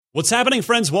What's happening,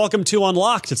 friends? Welcome to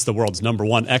Unlocked. It's the world's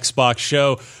 #1 Xbox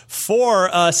show for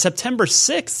September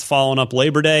 6th, following up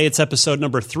Labor Day. It's episode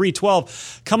number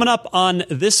 312. Coming up on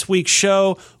this week's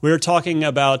show, we're talking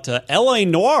about L.A.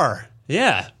 Noire.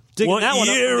 Yeah. Digging What that one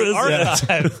year up in the is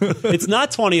archive. It's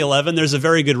not 2011. There's a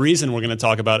very good reason we're going to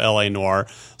talk about L.A. Noire,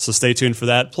 so stay tuned for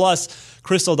that. Plus,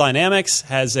 Crystal Dynamics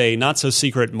has a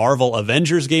not-so-secret Marvel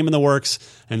Avengers game in the works,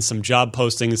 and some job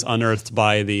postings unearthed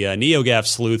by the NeoGAF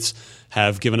sleuths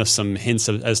have given us some hints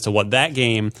as to what that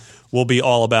game will be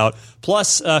all about.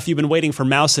 Plus, if you've been waiting for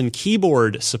mouse and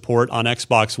keyboard support on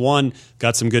Xbox One,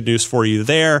 got some good news for you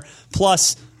there.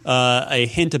 Plus, a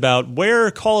hint about where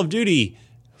Call of Duty,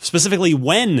 specifically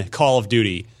when Call of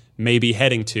Duty, may be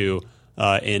heading to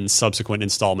in subsequent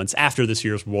installments after this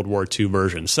year's World War II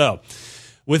version. So,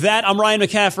 with that, I'm Ryan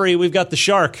McCaffrey. We've got the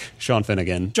Shark, Sean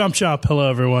Finnegan. Jump Chop, hello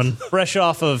everyone. Fresh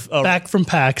off of a Back from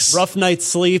PAX. rough night's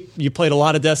sleep. You played a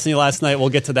lot of Destiny last night. We'll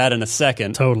get to that in a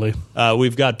second. Totally.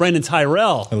 We've got Brendan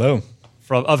Tyrell. Hello.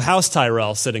 Of House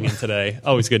Tyrell sitting in today.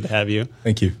 Always good to have you.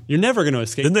 Thank you. You're never going to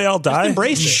escape. Didn't they all die? Just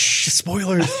embrace it.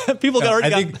 Spoilers. People No, already I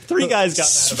got think- three guys got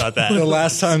mad about The that.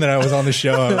 last time that I was on the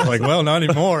show, I was like, well, not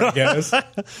anymore, I guess.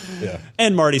 Yeah.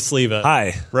 And Marty Sleva.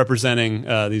 Hi. Representing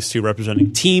these two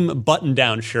representing team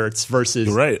button-down shirts versus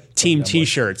You're right. team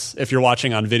T-shirts. If you're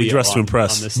watching on video, dress to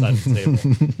impress. on this side of the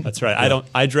table. That's right.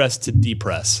 I dress to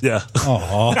depress. Yeah.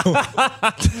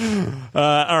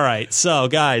 All right, so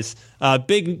guys,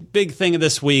 big thing of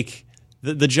this week.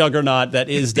 The juggernaut that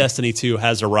is Destiny 2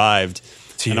 has arrived.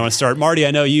 And I want to start, Marty.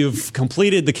 I know you've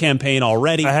completed the campaign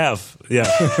already. I have. Yeah.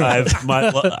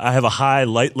 I have a high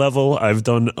light level. I've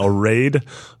done a raid.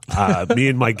 Me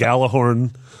and my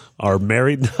Galahorn are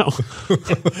married now.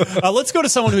 Let's go to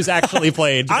someone who's actually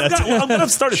played. I'm going to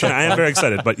start it. I am very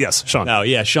excited. But yes, Sean. Oh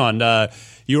yeah, Sean.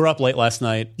 You were up late last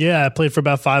night. Yeah, I played for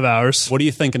about 5 hours. What are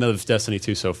you thinking of Destiny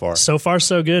 2 so far? So far,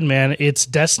 so good, man. It's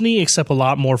Destiny, except a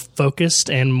lot more focused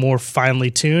and more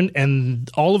finely tuned. And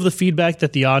all of the feedback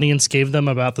that the audience gave them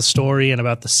about the story and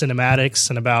about the cinematics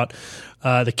and about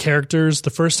the characters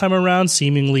the first time around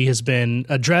seemingly has been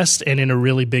addressed and in a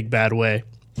really big, bad way.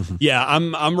 Yeah,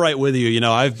 I'm right with you. You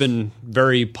know, I've been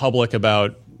very public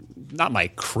about not my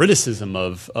criticism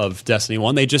of Destiny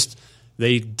 1.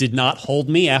 They did not hold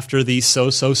me after the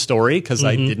so-so story because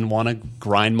I didn't want to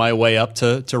grind my way up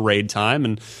to raid time.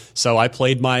 And so I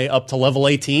played my up to level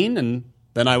 18 and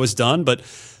then I was done. But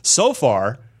so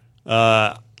far,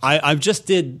 I just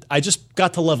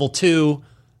got to level 2.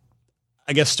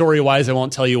 I guess story-wise, I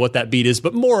won't tell you what that beat is,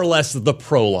 but more or less the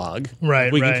prologue.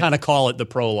 Right, We can kind of call it the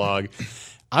prologue.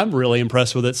 I'm really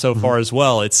impressed with it so far as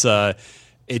well. It's I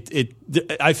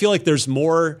feel like there's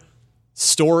more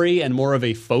story and more of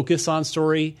a focus on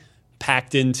story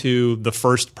packed into the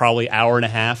first probably hour and a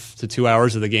half to 2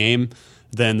 hours of the game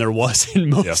than there was in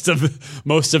most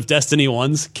of Destiny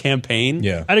 1's campaign.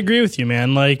 Yeah. I'd agree with you,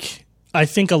 man. Like, I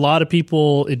think a lot of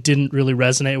people, it didn't really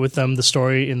resonate with them, the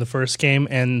story in the first game,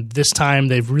 and this time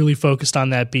they've really focused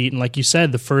on that beat. And like you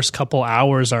said, the first couple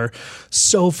hours are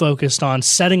so focused on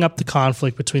setting up the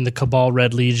conflict between the Cabal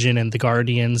Red Legion and the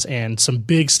Guardians, and some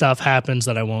big stuff happens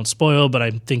that I won't spoil, but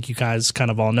I think you guys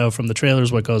kind of all know from the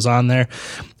trailers what goes on there.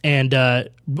 And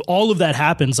all of that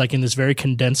happens like in this very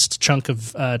condensed chunk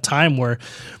of time where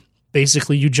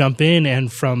basically you jump in, and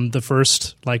from the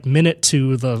first like minute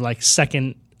to the like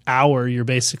second hour, you're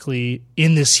basically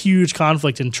in this huge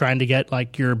conflict and trying to get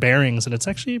like your bearings, and it's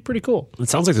actually pretty cool. It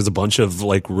sounds like there's a bunch of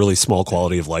like really small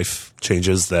quality of life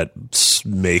changes that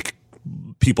make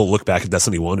people look back at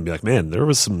Destiny 1 and be like, man, there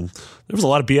was a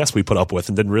lot of BS we put up with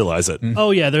and didn't realize it. Oh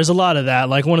yeah, there's a lot of that.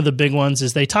 Like one of the big ones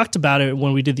is they talked about it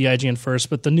when we did the IGN first,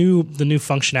 but the new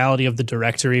functionality of the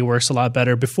directory works a lot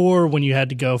better. Before, when you had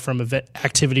to go from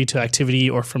activity to activity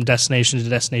or from destination to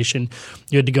destination,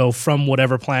 you had to go from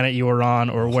whatever planet you were on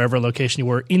or wherever location you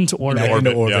were into orbit.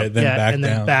 Then back and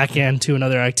down. then back into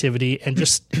another activity, and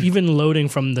just even loading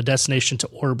from the destination to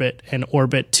orbit and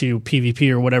orbit to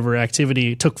PvP or whatever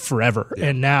activity took forever.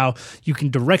 And now you can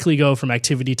directly go from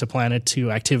activity to planet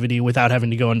to activity without having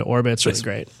to go into orbit. It's really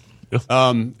great.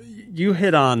 You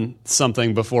hit on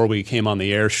something before we came on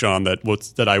the air, Sean,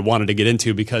 that I wanted to get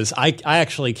into, because I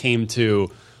actually came to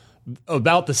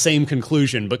about the same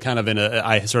conclusion, but kind of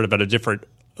I sort of had a different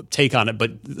take on it.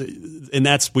 But and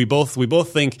that's we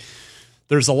both think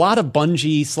there's a lot of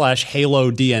Bungie /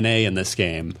 Halo DNA in this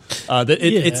game.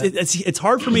 It's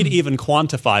hard for me to even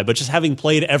quantify, but just having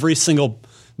played every single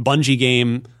Bungie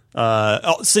game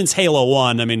since Halo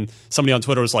 1, I mean, somebody on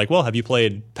Twitter was like, well, have you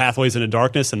played Pathways into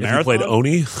Darkness and Marathon? Have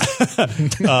you played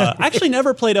Oni? Actually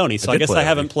never played Oni, so I guess play I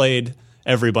haven't Oni. played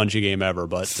every Bungie game ever.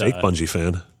 But Fake Bungie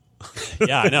fan.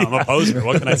 Yeah, I know. I'm a poser.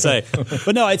 What can I say?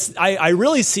 But no, I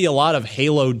really see a lot of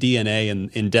Halo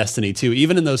DNA in Destiny 2,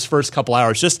 even in those first couple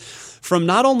hours, just from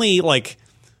not only like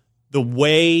the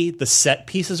way the set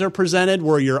pieces are presented,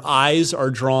 where your eyes are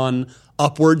drawn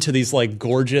upward to these like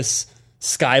gorgeous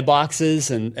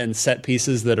skyboxes and set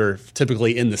pieces that are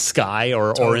typically in the sky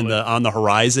or on the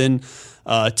horizon,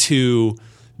 to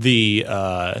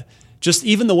the just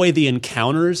even the way the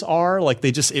encounters are, like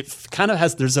it kind of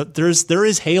has there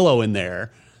is Halo in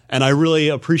there, and I really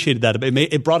appreciated that.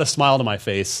 It brought a smile to my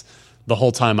face the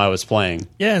whole time I was playing.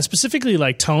 Yeah, and specifically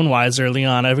like tone wise early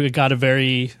on, I've got a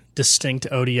very distinct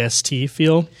ODST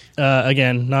feel.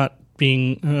 Again, not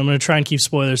being, I'm going to try and keep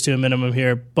spoilers to a minimum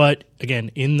here, but again,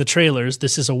 in the trailers,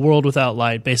 this is a world without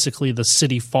light. Basically, the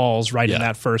city falls right in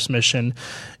that first mission,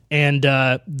 and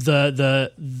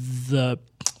the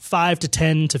 5 to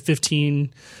 10 to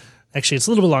 15. Actually, it's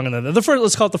a little bit longer than that. The first,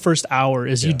 let's call it the first hour,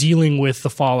 is you dealing with the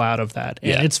fallout of that,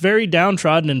 and it's very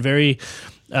downtrodden and very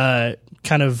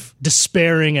kind of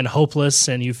despairing and hopeless,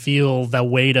 and you feel the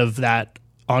weight of that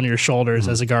on your shoulders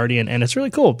as a Guardian, and it's really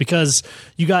cool because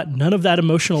you got none of that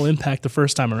emotional impact the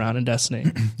first time around in Destiny.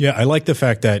 Yeah, I like the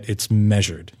fact that it's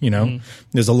measured, you know?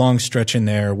 There's a long stretch in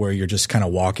there where you're just kind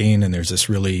of walking and there's this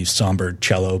really somber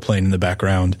cello playing in the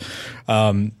background.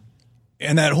 And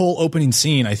that whole opening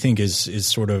scene, I think, is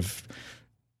sort of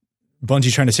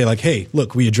Bungie trying to say like, hey,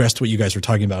 look, we addressed what you guys were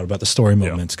talking about the story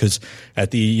moments. Because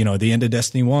at the end of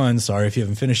Destiny 1, sorry if you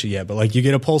haven't finished it yet, but like you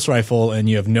get a pulse rifle and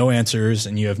you have no answers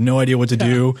and you have no idea what to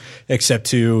do except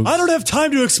to... I don't have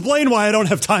time to explain why I don't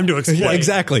have time to explain. Yeah,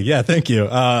 exactly. Yeah, thank you.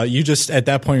 You just, at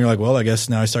that point, you're like, well, I guess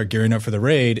now I start gearing up for the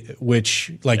raid,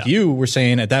 which like you were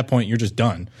saying at that point, you're just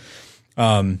done.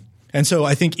 And so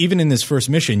I think even in this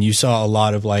first mission, you saw a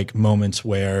lot of like moments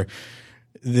where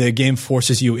the game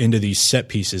forces you into these set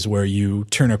pieces where you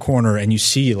turn a corner and you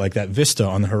see like that vista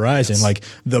on the horizon, like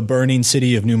the burning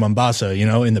city of New Mombasa, you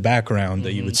know, in the background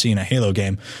that you would see in a Halo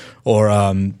game, or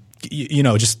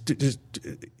just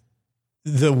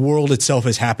the world itself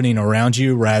is happening around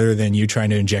you rather than you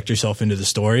trying to inject yourself into the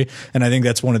story. And I think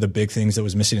that's one of the big things that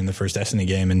was missing in the first Destiny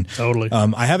game. And totally,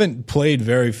 I haven't played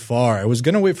very far. I was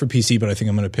going to wait for PC, but I think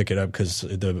I'm going to pick it up because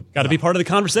got to be part of the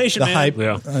conversation. The man. hype,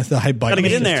 the hype. Got to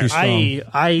get in there.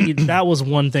 That was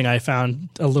one thing I found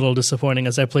a little disappointing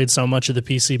as I played so much of the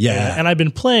PC beta, and I've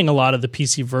been playing a lot of the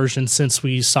PC version since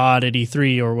we saw it at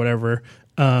E3 or whatever.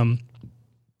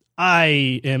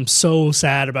 I am so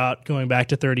sad about going back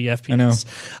to 30 FPS.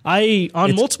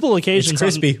 On multiple occasions,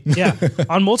 it's crispy.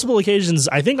 On multiple occasions,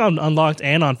 I think on Unlocked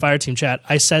and on Fireteam Chat,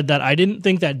 I said that I didn't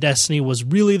think that Destiny was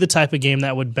really the type of game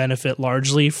that would benefit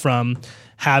largely from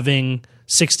having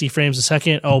 60 frames a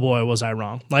second. Oh boy, was I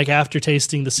wrong. Like after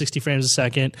tasting the 60 frames a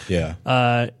second,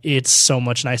 it's so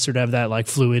much nicer to have that like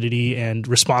fluidity and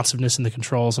responsiveness in the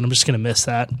controls, and I'm just going to miss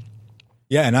that.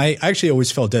 Yeah, and I actually always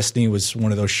felt Destiny was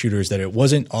one of those shooters that it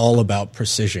wasn't all about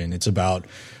precision. It's about,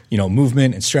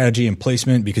 movement and strategy and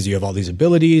placement because you have all these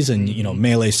abilities and,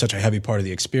 melee is such a heavy part of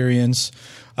the experience.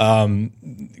 Going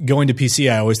to PC,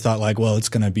 I always thought like, well, it's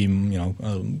going to be,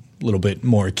 a little bit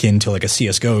more akin to like a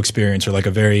CSGO experience or like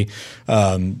a very,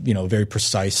 very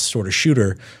precise sort of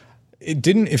shooter.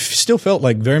 It still felt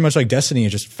like very much like Destiny,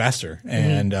 just faster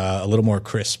and a little more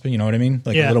crisp. You know what I mean?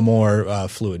 Like a little more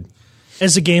fluid.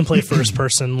 As a gameplay first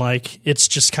person, like it's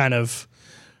just kind of,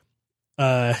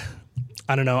 I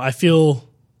don't know. I feel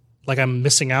like I'm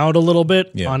missing out a little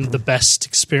bit on the best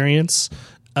experience.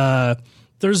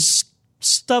 There's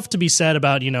stuff to be said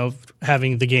about,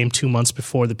 having the game 2 months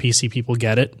before the PC people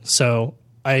get it. So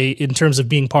in terms of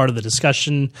being part of the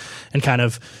discussion and kind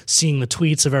of seeing the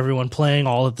tweets of everyone playing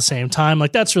all at the same time,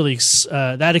 like that's really,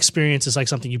 that experience is like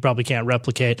something you probably can't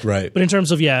replicate. Right. But in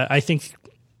terms of, I think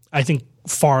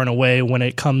far and away when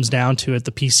it comes down to it,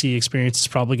 the PC experience is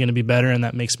probably going to be better, and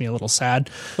that makes me a little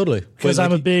sad. Totally. Because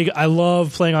I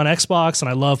love playing on Xbox and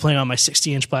I love playing on my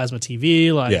 60-inch plasma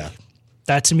TV.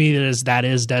 That to me that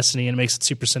is Destiny, and it makes it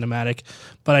super cinematic.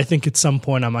 But I think at some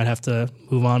point I might have to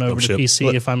move on over to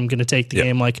PC if I'm going to take the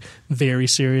game like very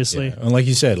seriously. Yeah. And like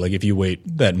you said, like if you wait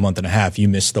that month and a half, you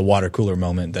miss the water cooler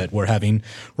moment that we're having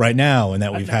right now and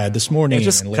that we've had this morning. It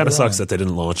just kind of sucks that they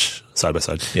didn't launch side by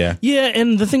side. Yeah. Yeah,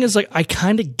 and the thing is, like, I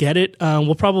kind of get it.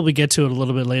 We'll probably get to it a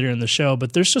little bit later in the show,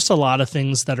 but there's just a lot of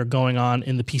things that are going on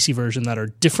in the PC version that are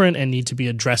different and need to be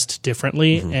addressed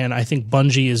differently. And I think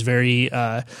Bungie is very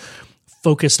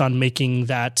focused on making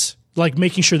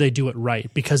sure they do it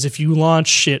right. Because if you launch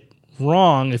shit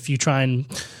wrong, if you try and,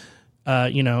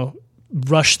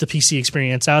 rush the PC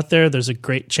experience out there, there's a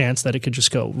great chance that it could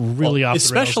just go really off the rails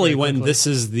especially very when quickly. this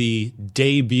is the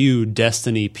debut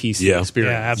Destiny PC Yeah.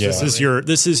 experience. Yeah, absolutely.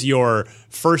 This is your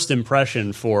first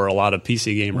impression for a lot of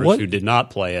PC gamers What- who did not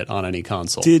play it on any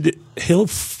console. Did Halo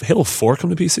 4 come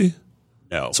to PC?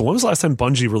 No. So when was the last time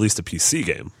Bungie released a PC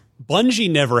game? Bungie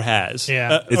never has.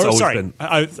 Yeah. It's always sorry, been-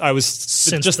 I was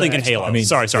Since just the thinking Xbox. Halo. I mean,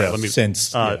 sorry. yeah, Let me.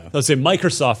 since- yeah. Let's say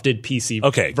Microsoft did PC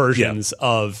Okay, versions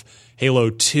of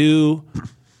Halo 2,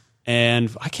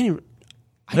 and I can't. Even,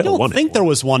 I Halo don't 1 think had there one.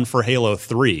 was one for Halo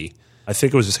 3. I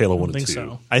think it was just Halo 1 I think and 2.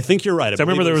 so. I think you're right. I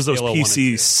remember there was those Halo 1 and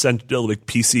 2.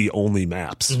 PC only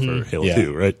maps for Halo Yeah.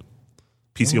 2, right?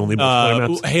 PC only multiplayer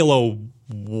maps. Halo.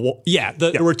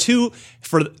 There were two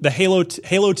for the Halo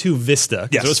 2 Vista. 'Cause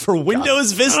Yes. it was for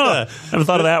Windows Vista. Oh, haven't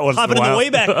thought of that one. Hopping in in a the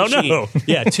while. Wayback Oh Machine. no!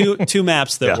 Yeah, two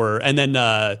maps that Yeah. were, and then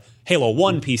Halo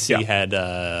 1 PC Yeah.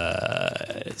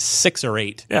 had 6 or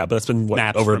 8. Yeah, but that's been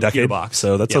Maps over a from decade. Gearbox.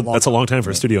 So that's Yeah, a long time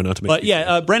for a studio not to make. But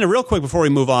yeah, Brandon, real quick before we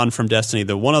move on from Destiny,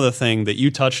 the one other thing that you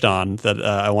touched on that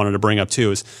I wanted to bring up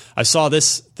too is I saw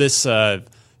this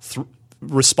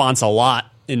response a lot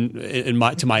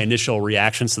to my initial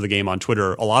reactions to the game on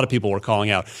Twitter. A lot of people were calling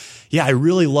out, "Yeah, I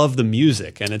really love the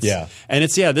music," and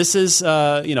this is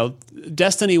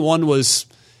Destiny 1 was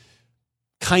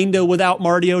kind of without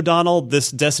Marty O'Donnell.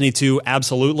 This Destiny 2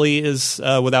 absolutely is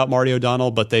without Marty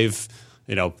O'Donnell, but they've,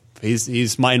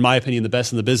 he's in my opinion the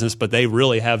best in the business, but they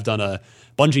really have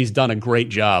Bungie's done a great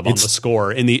job on the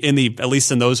score in the at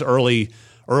least in those early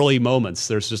moments.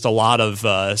 There's just a lot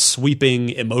of sweeping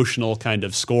emotional kind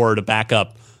of score to back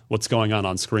up what's going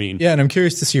on screen. Yeah, and I'm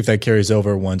curious to see if that carries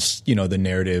over once, the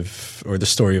narrative or the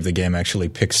story of the game actually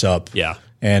picks up. Yeah.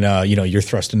 And, you're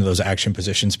thrust into those action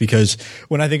positions, because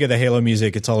when I think of the Halo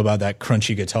music, it's all about that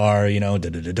crunchy guitar,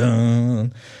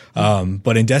 da-da-da-dun.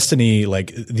 But in Destiny,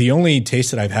 like, the only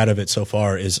taste that I've had of it so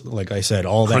far is, like I said,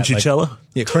 all that. Crunchy like, cello?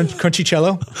 Yeah, crunchy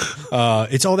cello.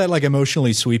 It's all that, like,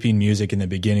 emotionally sweeping music in the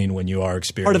beginning when you are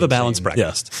experiencing. Part of a balanced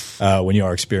breakfast. When you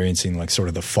are experiencing, like, sort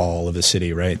of the fall of the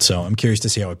city, right? So I'm curious to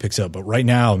see how it picks up. But right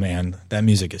now, man, that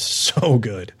music is so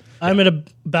good. I'm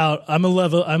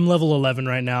level 11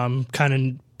 right now. I'm kind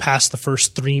of past the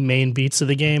first 3 main beats of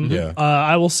the game. Yeah.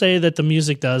 I will say that the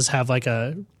music does have like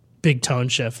a big tone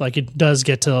shift. Like it does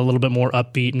get to a little bit more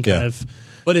upbeat and kind of.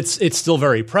 But it's still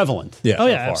very prevalent. Yeah. Oh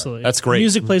yeah, far. absolutely. That's great.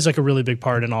 Music plays like a really big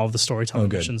part in all of the storytelling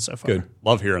good. missions so far. Good.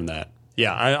 Love hearing that.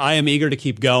 Yeah, I am eager to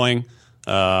keep going.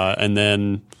 And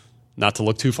then, not to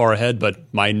look too far ahead, but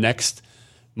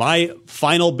my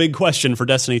final big question for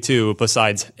Destiny 2,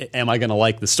 besides am I going to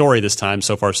like the story this time,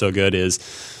 so far so good, is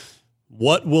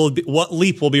what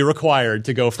leap will be required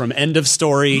to go from end of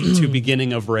story to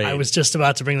beginning of raid? I was just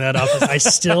about to bring that up. I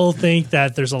still think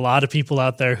that there's a lot of people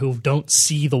out there who don't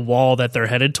see the wall that they're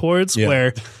headed towards. Yeah.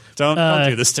 Where Don't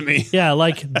do this to me. yeah,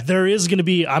 like there is going to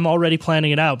be. I'm already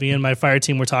planning it out. Me and my fire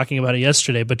team were talking about it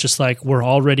yesterday. But just like we're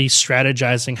already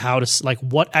strategizing how to like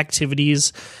what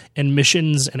activities and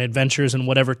missions and adventures and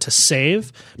whatever to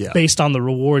save based on the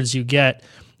rewards you get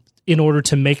in order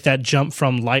to make that jump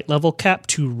from light level cap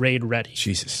to raid ready.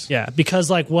 Jesus. Yeah, because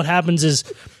like what happens is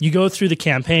you go through the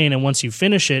campaign and once you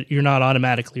finish it, you're not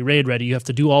automatically raid ready. You have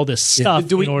to do all this stuff.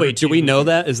 Do we in order do we know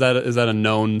that? Is that a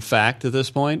known fact at this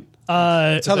point?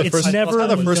 It's how the first- never that's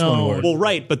how the first one known. worked. Well,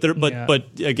 right, but Yeah. but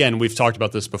again, we've talked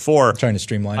about this before. Trying to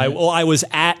streamline it. I was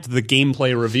at the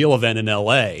gameplay reveal event in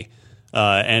LA,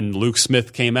 and Luke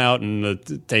Smith came out and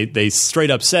they straight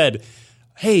up said,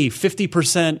 "Hey,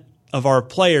 50% of our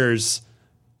players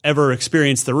ever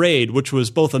experienced the raid," which was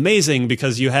both amazing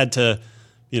because you had to,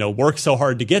 work so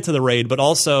hard to get to the raid, but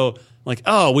also like,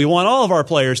 oh, we want all of our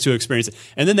players to experience it.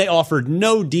 And then they offered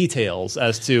no details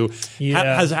as to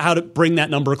how to bring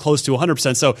that number close to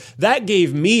 100%. So that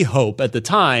gave me hope at the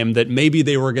time that maybe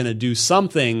they were going to do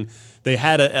something. They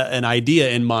had an idea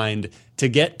in mind to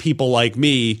get people like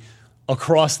me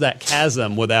across that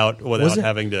chasm without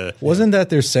having to. Wasn't that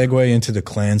their segue into the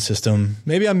clan system?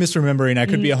 Maybe I'm misremembering. I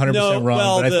could be 100% wrong,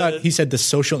 well, but I thought he said the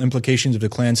social implications of the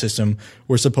clan system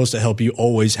were supposed to help you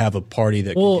always have a party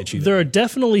that could get you there. There are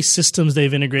definitely systems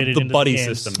they've integrated The into buddy the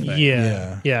games. system thing.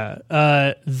 Yeah.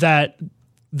 That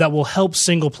will help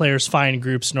single players find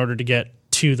groups in order to get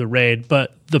to the raid.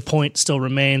 But the point still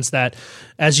remains that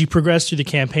as you progress through the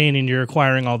campaign and you're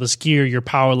acquiring all this gear, your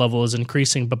power level is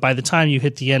increasing. But by the time you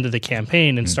hit the end of the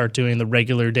campaign and start doing the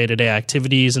regular day-to-day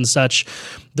activities and such,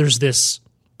 there's this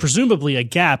presumably a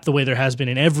gap, the way there has been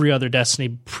in every other Destiny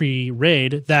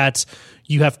pre-raid, that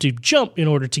you have to jump in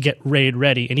order to get raid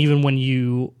ready. And even when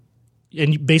you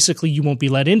won't be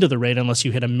let into the raid unless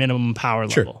you hit a minimum power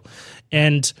level.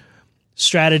 And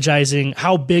strategizing.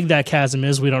 How big that chasm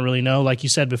is, we don't really know. Like you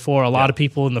said before, a lot of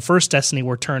people in the first Destiny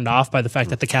were turned off by the fact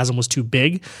that the chasm was too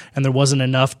big and there wasn't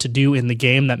enough to do in the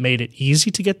game that made it easy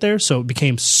to get there. So it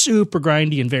became super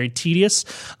grindy and very tedious.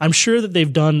 I'm sure that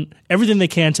they've done everything they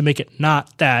can to make it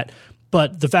not that,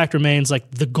 but the fact remains, like,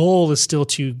 the goal is still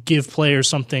to give players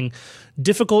something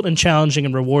difficult and challenging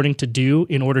and rewarding to do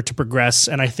in order to progress.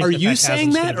 And I think Are you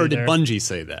saying that, or did Bungie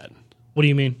say that? What do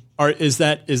you mean? Is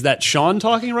that Sean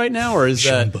talking right now, or is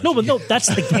that No, that's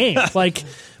the game. Like,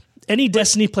 any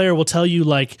Destiny player will tell you,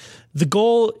 like, the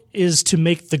goal is to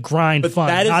make the grind fun,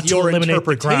 that is not to your eliminate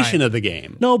interpretation the of the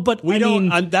game. No, but we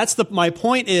don't. That's my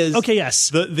point. Is okay. Yes.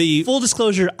 The full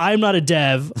disclosure: I'm not a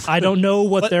dev. I don't know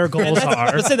what their goals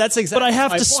are. That's exactly. But I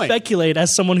have my to point. speculate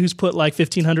as someone who's put like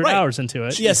 1,500 hours into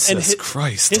it. Yes, Jesus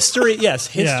Christ. History. Yes,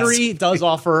 history does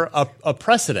offer a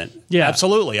precedent. Yeah,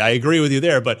 absolutely. I agree with you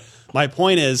there. But my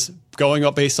point is going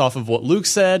up based off of what Luke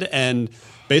said and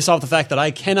based off the fact that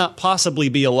I cannot possibly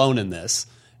be alone in this,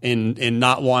 in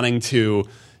not wanting to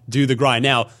do the grind.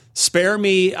 Now, spare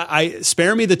me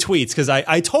the tweets, because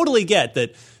I totally get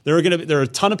that there are a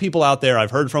ton of people out there,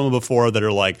 I've heard from them before, that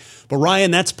are like, but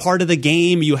Ryan, that's part of the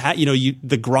game.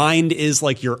 The grind is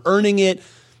like you're earning it.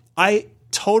 I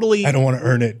don't want to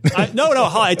earn it. No,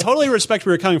 I totally respect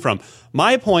where you're coming from.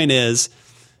 My point is,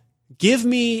 give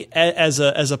me as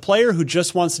a player who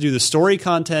just wants to do the story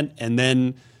content and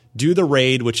then do the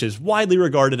raid, which is widely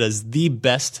regarded as the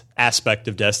best aspect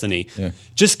of Destiny. Yeah.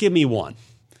 Just give me one.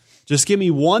 Just give me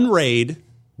one raid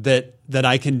that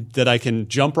I can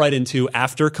jump right into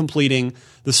after completing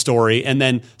the story, and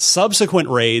then subsequent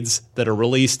raids that are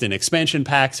released in expansion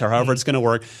packs or however it's going to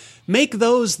work. Make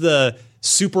those the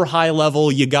super high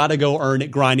level, you got to go earn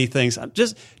it, grindy things.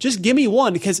 Just give me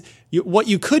one, because what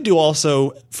you could do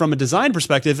also from a design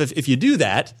perspective, if you do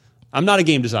that, I'm not a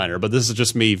game designer, but this is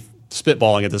just me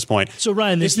spitballing at this point. So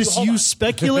Ryan, is this you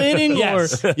speculating?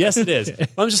 Yes, yes, it is.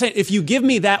 I'm just saying, if you give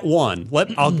me that one,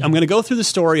 I'm going to go through the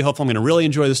story. Hopefully, I'm going to really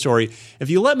enjoy the story. If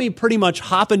you let me pretty much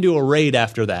hop into a raid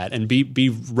after that and be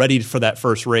ready for that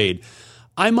first raid,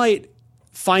 I might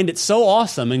find it so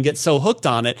awesome and get so hooked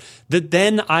on it that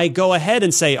then I go ahead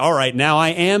and say, all right, now I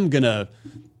am going to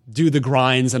do the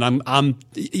grinds, and I'm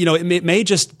it may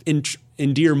just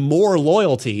endear more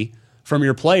loyalty from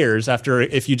your players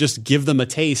if you just give them a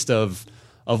taste of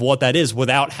what that is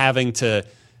without having to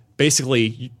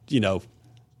basically,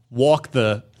 walk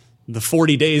the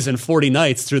 40 days and 40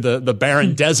 nights through the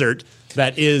barren desert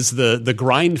that is the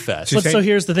grind fest. But so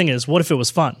here's the thing is, what if it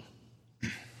was fun?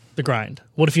 The grind.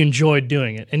 What if you enjoyed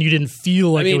doing it and you didn't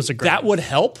feel like it was a grind? That would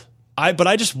help. But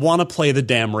I just want to play the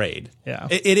damn raid. Yeah.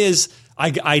 It is.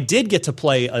 I did get to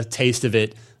play a taste of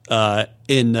it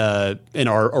in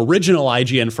our original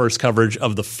IGN first coverage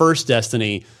of the first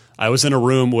Destiny. I was in a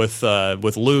room with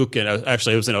Luke, and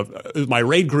actually, my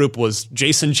raid group was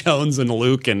Jason Jones and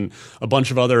Luke and a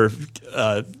bunch of other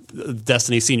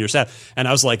Destiny senior staff. And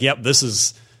I was like, "Yep,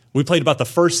 we played about the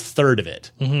first third of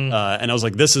it," and I was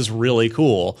like, "This is really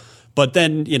cool." But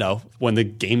then, when the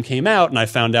game came out and I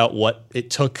found out what it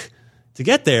took to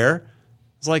get there,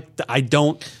 it's like I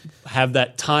don't have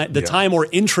that time, time or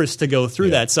interest to go through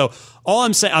that. So all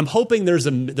I'm saying, I'm hoping there's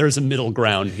a middle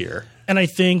ground here. And I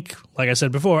think, like I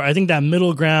said before, I think that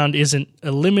middle ground isn't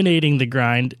eliminating the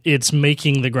grind; it's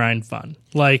making the grind fun.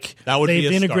 Like,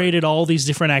 they've integrated all these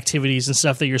different activities and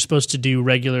stuff that you're supposed to do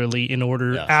regularly in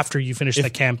order after you finish the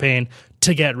campaign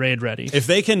to get raid ready. If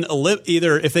they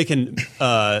can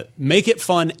make it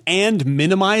fun and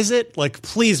minimize it, like,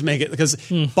 please make it, because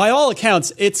by all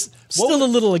accounts, it's still a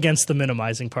little against the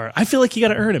minimizing part. I feel like you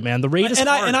got to earn it, man. The raid is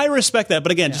hard. And I respect that,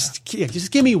 but again, just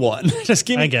give me one. Just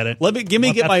give me. I get it. Give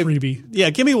me my freebie. Yeah,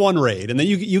 give me one raid, and then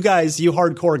you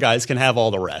hardcore guys can have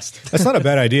all the rest. That's not a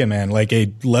bad idea, man. Like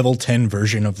a level 10 version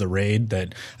of the raid.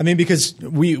 Because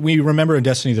we remember in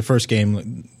Destiny, the first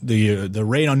game, the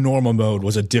raid on normal mode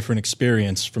was a different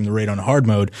experience from the raid on hard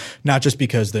mode. Not just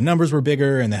because the numbers were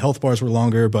bigger and the health bars were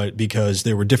longer, but because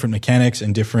there were different mechanics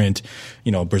and different,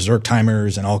 berserk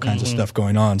timers and all kinds of stuff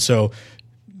going on. So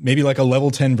maybe like a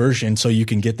level 10 version so you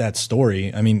can get that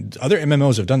story. I mean, other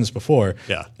MMOs have done this before.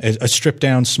 Yeah. A stripped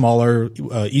down, smaller,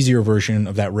 easier version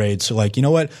of that raid. So like, you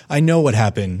know what? I know what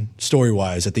happened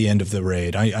story-wise at the end of the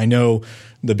raid. I know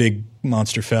the big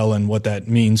monster fell and what that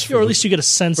means for or at least you get a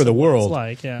sense for the of world. What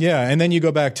it's like. Yeah, and then you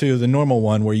go back to the normal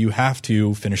one where you have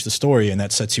to finish the story, and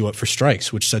that sets you up for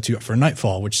strikes, which sets you up for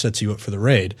Nightfall, which sets you up for the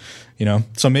raid.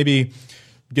 So maybe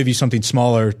give you something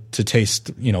smaller to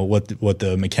taste, what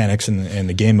the mechanics and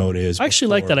the game mode is. I actually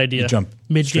like that idea.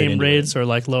 Mid-game raids or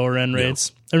like lower-end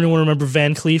raids. Everyone remember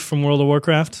Van Cleef from World of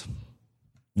Warcraft?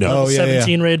 No. The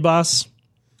 17 raid boss?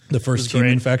 The first great.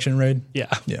 human faction raid. Yeah.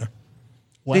 Yeah.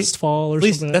 Westfall or At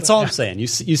least something. that's like all that. I'm saying. You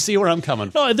see where I'm coming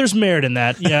from. No, there's merit in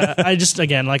that. Yeah, I just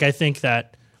again like I think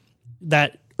that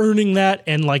earning that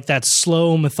and like that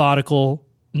slow, methodical,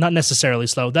 not necessarily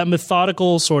slow, that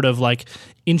methodical sort of like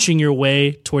inching your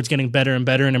way towards getting better and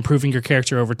better and improving your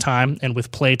character over time and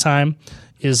with play time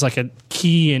is like a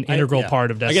key and integral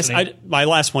part of Destiny. I guess my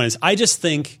last point is I just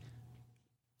think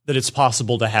that it's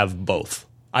possible to have both.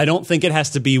 I don't think it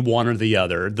has to be one or the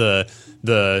other. The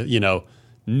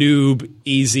noob,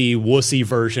 easy, wussy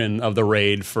version of the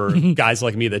raid for guys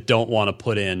like me that don't want to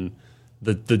put in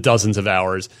the dozens of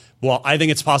hours. Well, I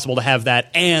think it's possible to have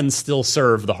that and still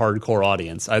serve the hardcore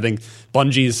audience. I think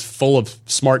Bungie's full of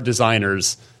smart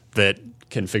designers that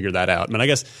can figure that out. I mean, I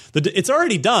guess it's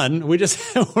already done. We just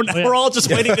we're all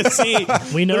just waiting to see.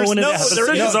 We know when it's The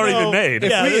decision's already been made. If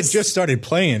we had just started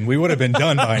playing, we would have been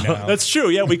done by now. That's true.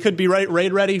 Yeah, we could be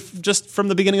raid ready just from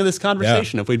the beginning of this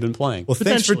conversation if we'd been playing. Well,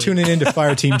 thanks for tuning in to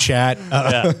Fireteam Chat.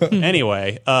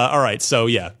 Anyway, all right. So,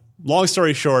 yeah, long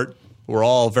story short, we're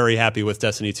all very happy with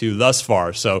Destiny 2 thus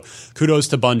far. So kudos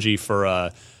to Bungie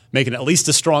for making at least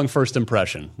a strong first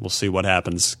impression. We'll see what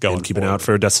happens going And keeping forward. out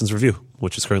for Destin's review,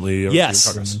 which is currently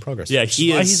Yes. in progress. Yeah,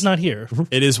 why he's not here.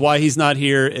 It is why he's not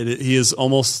here. He is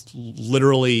almost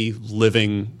literally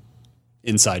living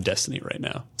inside Destiny right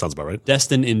now. Sounds about right.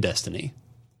 Destined in Destiny.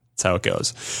 That's how it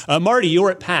goes. Marty, you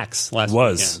were at PAX last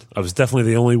weekend. I was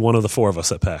definitely the only one of the four of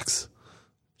us at PAX.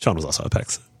 Sean was also at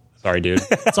PAX. Sorry, dude.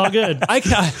 It's all good.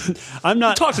 I'm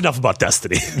not. Talked enough about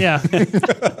Destiny. Yeah.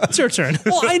 It's your turn.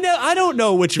 Well, I don't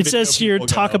know which. It says here,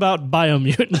 talk about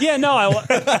Biomutant. Yeah, no,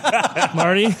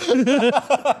 Marty.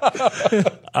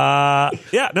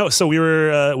 So we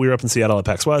were up in Seattle at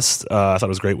PAX West. I thought it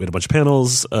was great. We had a bunch of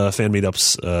panels, fan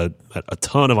meetups, a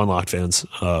ton of Unlocked fans,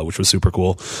 which was super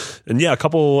cool. And yeah, a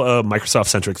couple Microsoft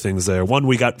centric things there. One,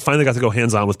 we finally got to go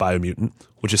hands on with Biomutant,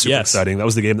 which is super exciting. That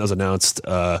was the game that was announced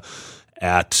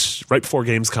at right before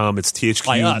Gamescom. It's THQ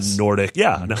By us. Nordic.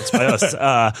 Yeah, announced by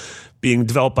us. Being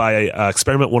developed by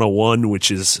Experiment 101,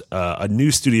 which is a new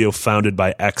studio founded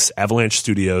by ex-Avalanche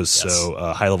Studios, Yes. so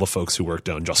high-level folks who worked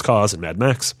on Just Cause and Mad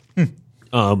Max. In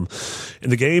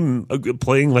the game,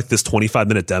 playing like this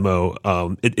 25-minute demo,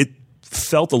 it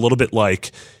felt a little bit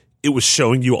like it was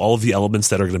showing you all of the elements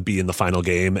that are going to be in the final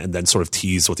game and then sort of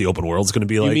tease what the open world is going to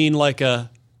be like. You mean like a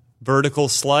vertical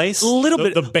slice? A little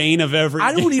bit. The bane of every.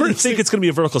 I don't even think it's going to be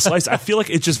a vertical slice. I feel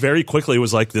like it just very quickly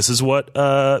was like, this is what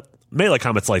melee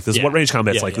combat's like. This is what range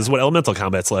combat's like. This is what elemental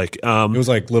combat's like. It was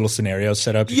like little scenarios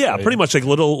set up. Yeah, pretty much like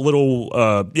little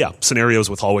scenarios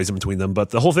with hallways in between them.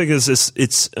 But the whole thing is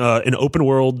it's an open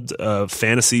world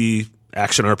fantasy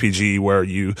action RPG where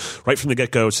you right from the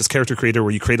get go, it's this character creator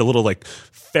where you create a little like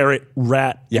ferret,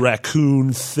 rat,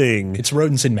 raccoon thing. It's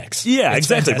rodents and mechs. Yeah, It's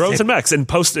exactly. fantastic. Rodents and mechs, and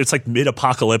it's like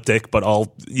mid-apocalyptic, but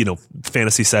all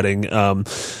fantasy setting.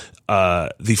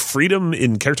 The freedom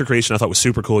in character creation I thought was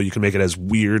super cool. You can make it as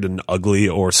weird and ugly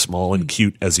or small and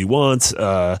cute as you want,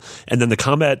 and then the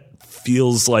combat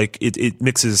feels like it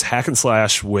mixes hack and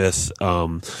slash with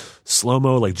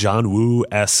slow-mo, like John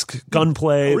Woo-esque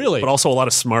gunplay. Oh, really? But also a lot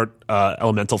of smart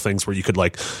elemental things where you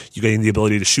gain the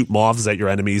ability to shoot moths at your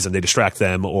enemies and they distract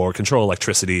them, or control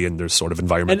electricity, and there's sort of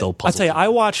environmental I'll puzzles. tell you, I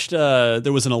watched.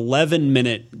 There was an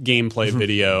 11-minute gameplay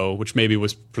video, which maybe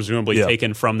was presumably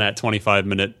taken from that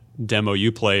 25-minute demo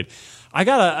you played. I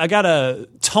got a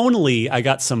tonally. I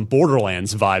got some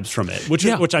Borderlands vibes from it, which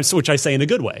I say in a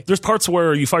good way. There's parts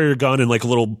where you fire your gun and like a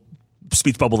little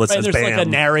speech bubble that says There's "bam." like a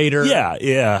narrator. Yeah.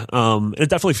 It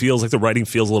definitely feels like the writing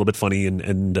feels a little bit funny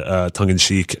and tongue in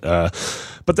cheek.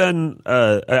 But then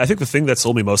I think the thing that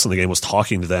sold me most in the game was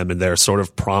talking to them and their sort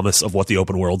of promise of what the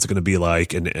open world's going to be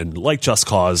like, and like Just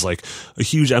Cause, like a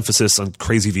huge emphasis on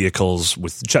crazy vehicles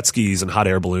with jet skis and hot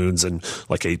air balloons and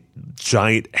like a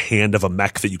giant hand of a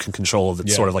mech that you can control that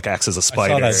sort of like acts as a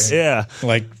spider. that.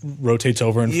 Like rotates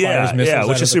over and fires missiles. Yeah, out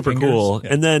which of is the super fingers. cool.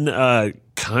 Yeah. And then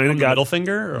kind of got middle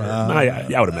finger. Or?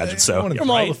 I would imagine so. From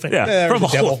all the fingers. Yeah, there's from a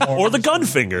devil all, horn. or the gun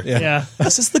finger. Yeah.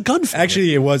 This is the gun finger.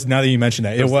 Actually, it was. Now that you mention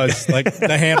that, it was like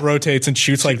the hand rotates and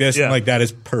shoots like this, Yeah. and like that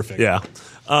is perfect. Yeah.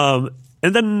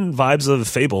 And then vibes of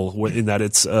Fable in that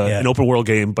it's an open world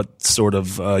game, but sort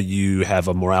of you have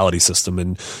a morality system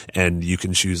and you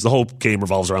can choose. The whole game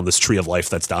revolves around this tree of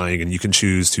life that's dying, and you can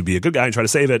choose to be a good guy and try to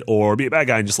save it, or be a bad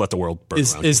guy and just let the world burn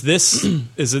around. Is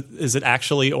it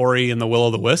actually Ori and the Will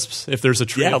of the Wisps? If there's a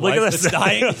tree of look life at this. that's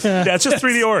dying, Yeah, it's just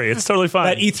 3D Ori. It's totally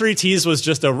fine. that E3 tease was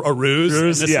just a ruse. And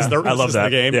this is the, I love this is that the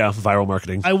game. Yeah, viral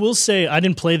marketing. I will say I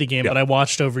didn't play the game, but I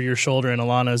watched over your shoulder and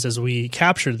Alana's as we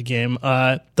captured the game.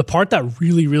 The part that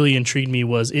really, really intrigued me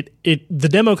was the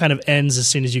demo kind of ends as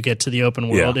soon as you get to the open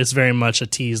world. Yeah. It's very much a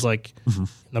tease, like in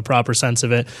the proper sense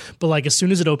of it. But like as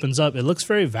soon as it opens up, it looks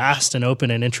very vast and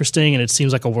open and interesting, and it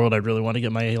seems like a world I'd really want to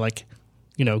get my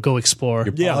go explore.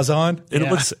 Pause on. And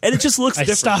it just looks I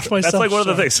different. stopped myself That's like one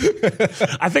of the short.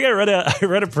 things. I think I read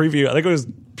a preview. I think it was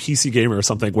PC Gamer or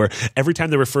something, where every time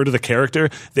they refer to the character,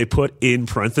 they put in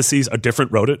parentheses a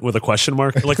different rodent with a question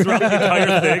mark. Like throughout the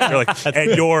entire thing, they're like,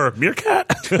 and your meerkat?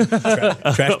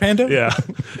 Trash Panda? Yeah.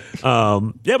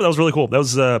 But that was really cool. That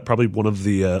was probably one of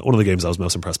the games I was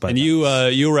most impressed by. And you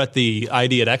were at the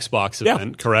ID at Xbox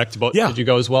event, correct? But Yeah. Did you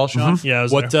go as well, Sean? Yeah, I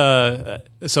was there.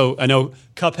 So I know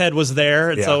Cuphead was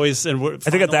there. It's Yeah. always. And I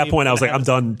think at that point I was like, I'm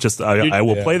done. Just I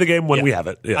will play the game when we have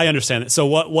it. Yeah. I understand it. So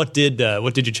what did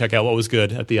you check out? What was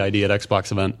good at the ID at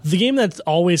Xbox event? The game that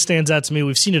always stands out to me,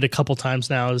 we've seen it a couple times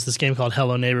now, is this game called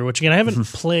Hello Neighbor, which again I haven't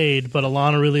played, but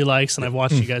Alana really likes, and I've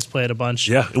watched you guys play it a bunch.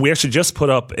 Yeah, and we actually just put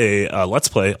up a Let's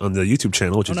Play on the YouTube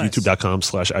channel, which is nice.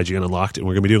 youtube.com/IGN Unlocked, and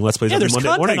we're going to be doing Let's Plays every there's Monday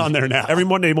content morning. on there now. Every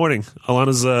Monday morning.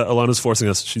 Alana's forcing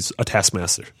us. She's a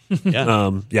taskmaster.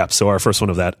 Yeah. So our first one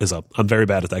of that is up. I'm very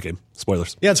bad at that game.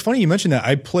 Spoilers. Yeah, it's funny you mentioned that.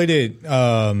 I played it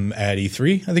at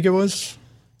E3, I think it was.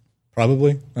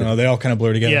 Probably. I don't know, they all kind of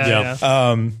blur together.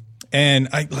 Yeah. And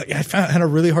I had a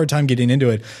really hard time getting into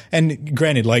it. And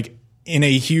granted, like in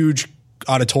a huge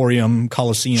auditorium,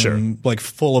 coliseum, like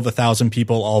full of 1,000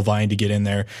 people all vying to get in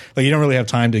there, like you don't really have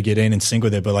time to get in and sync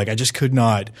with it. But like I just could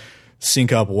not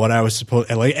sync up what I was supposed.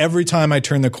 Like every time I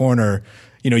turn the corner,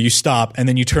 you stop and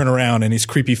then you turn around and his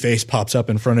creepy face pops up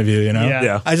in front of you.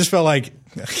 Yeah. I just felt like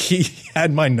he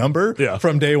had my number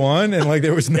from day one, and like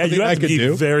there was nothing you have I to could be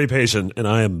do. very patient, and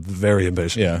I am very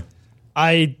impatient. Yeah.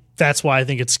 That's why I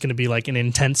think it's going to be like an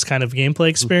intense kind of gameplay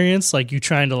experience. Like you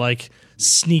trying to like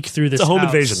sneak through this It's a home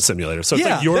house. invasion simulator. So it's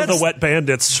Yeah, like you're the that's- wet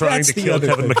bandits trying that's to the kill other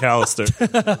Kevin thing.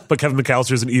 McAllister. But Kevin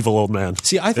McAllister's an evil old man.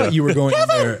 See, I thought you were going in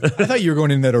there. I thought you were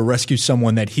going in there to rescue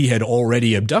someone that he had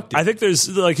already abducted. I think there's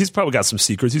he's probably got some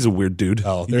secrets. He's a weird dude.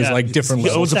 There's Yeah. like different He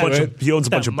levels. owns a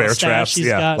bunch of bear mustache traps. he's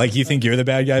Yeah. got. Like you think you're the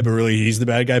bad guy, but really he's the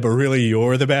bad guy, but really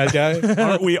you're the bad guy.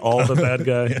 Aren't we all the bad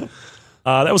guy?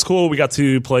 That was cool. We got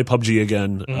to play PUBG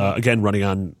again. Again, running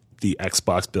on the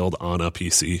Xbox build on a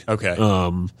PC. Okay.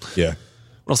 Yeah.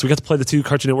 What else? We got to play the two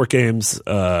Cartoon Network games.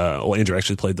 Andrew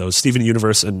actually played those. Steven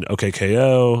Universe and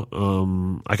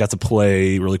OKKO. I got to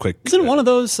play really quick. Isn't one of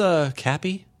those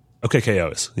Cappy?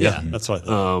 OKKO is. Yeah. That's what I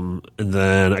thought. And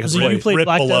then I got to So play. you played Rip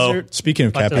Black Below. Desert? Speaking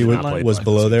of Black Cappy, Desert was Online? Black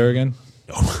below there again?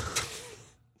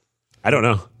 I don't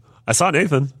know. I saw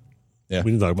Nathan. Yeah.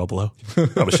 We didn't talk about Below.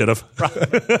 Probably should have.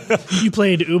 You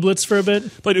played Ooblets for a bit.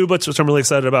 Played Ooblets, which I'm really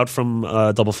excited about, from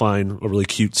Double Fine, a really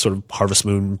cute sort of Harvest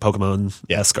Moon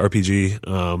Pokemon-esque RPG. Did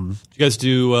you guys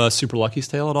do Super Lucky's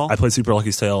Tale at all? I played Super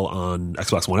Lucky's Tale on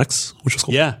Xbox One X, which was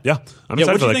cool. Yeah. I'm What excited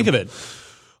do you for think that of game. it?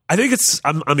 I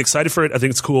think I'm excited for it. I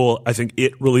think it's cool. I think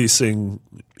it releasing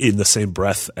in the same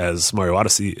breath as Mario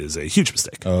Odyssey is a huge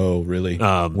mistake. Oh, really?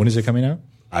 When is it coming out?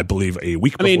 I believe a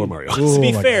week I before mean, Mario. to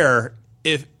be my fair,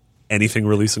 if Anything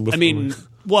releasing before. I mean,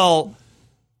 well,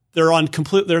 they're on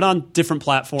different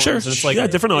platforms. sure. And it's like,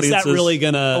 different audiences. Is that really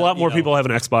gonna? A lot more you know, people have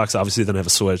an Xbox, obviously, than have a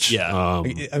Switch. Yeah.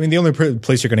 I mean, the only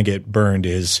place you're going to get burned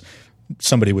is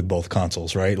somebody with both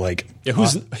consoles, right? Like, Yeah,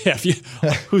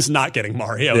 who's not getting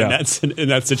Mario Yeah. in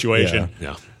that situation?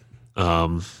 Yeah.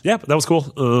 But that was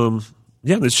cool.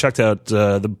 I just checked out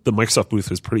the Microsoft booth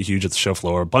was pretty huge at the show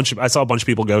floor. I saw a bunch of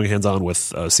people going hands on with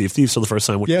Sea of Thieves for the first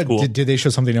time, which yeah. was cool. Did they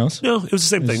show something else? No, it was the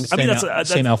same thing. I mean, that's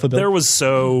same alphabet? There was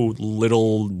so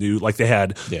little new. Like they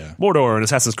had Mordor and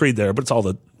Assassin's Creed there, but it's all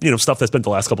the stuff that's been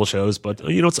the last couple of shows. But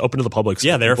it's open to the public. So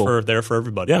Yeah, they're people- for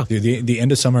everybody. Yeah. Dude, the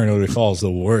end of summer in early fall is the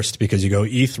worst because you go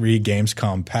E3,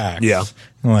 Gamescom, PAX. Yeah.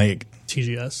 Like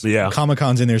TGS. Yeah.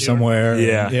 Comic-Con's in there somewhere.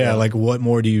 Yeah. Like what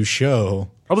more do you show?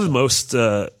 Probably the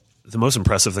most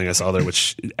impressive thing I saw there,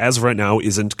 which as of right now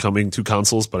isn't coming to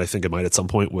consoles, but I think it might at some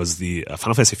point, was the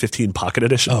Final Fantasy 15 Pocket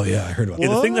Edition. Oh yeah, I heard about And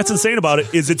that. the thing that's insane about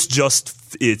it is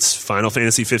it's Final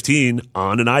Fantasy 15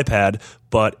 on an iPad,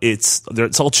 but it's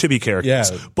all chibi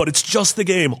characters. Yeah. But it's just the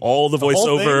game. All the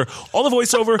voiceover.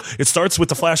 It starts with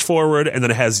the flash forward, and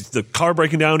then it has the car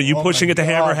breaking down and you pushing it to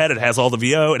Hammerhead. It has all the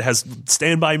VO. It has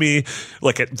Stand By Me.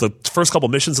 Like the first couple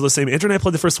missions are the same. Andrew and I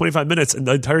played the first 25 minutes, and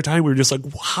the entire time we were just like,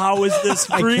 how is this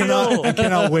real? I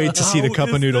cannot wait to see the How Cup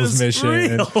is of Noodles this mission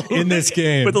real? in this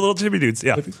game. With the little chibi dudes.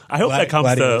 Yeah. I hope that comes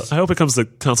Gladiators. I hope it comes to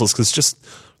consoles, because it's just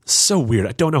so weird.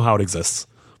 I don't know how it exists.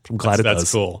 I'm glad it does.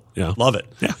 That's cool. Yeah. Love it.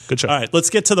 Yeah, good show. All right, let's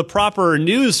get to the proper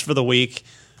news for the week.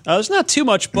 There's not too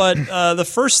much, but the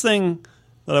first thing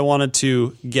that I wanted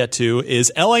to get to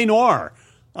is L.A. Noire.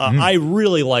 I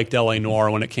really liked L.A.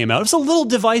 Noire when it came out. It was a little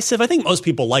divisive. I think most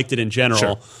people liked it in general.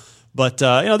 Sure. But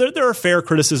there are fair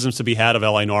criticisms to be had of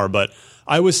L.A. Noire. But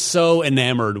I was so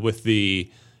enamored with the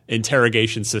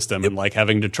interrogation system and like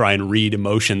having to try and read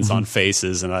emotions on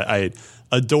faces, and I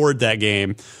adored that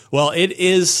game. Well, it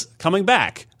is coming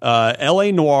back.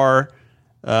 L.A. Noire.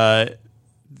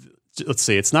 Let's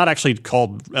see. It's not actually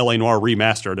called L.A. Noire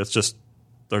Remastered.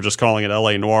 They're just calling it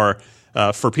L.A. Noire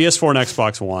for PS4 and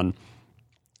Xbox One.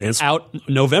 And Out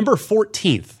November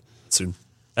 14th. soon.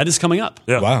 That is coming up.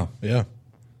 Yeah. Wow. Yeah.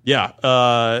 Yeah.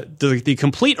 The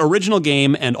complete original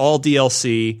game and all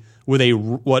DLC with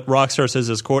what Rockstar says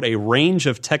is, quote, a range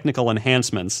of technical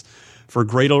enhancements for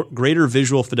greater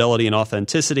visual fidelity and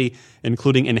authenticity,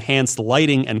 including enhanced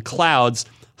lighting and clouds,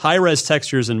 high-res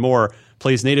textures, and more.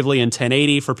 Plays natively in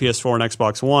 1080 for PS4 and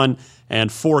Xbox One,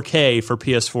 and 4K for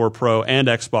PS4 Pro and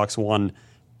Xbox One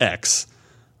X.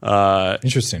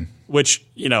 Interesting. Which,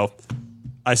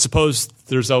 I suppose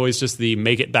there's always just the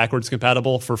make it backwards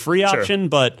compatible for free option,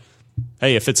 but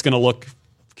hey, if it's going to look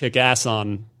kick ass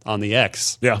on the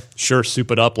X, sure,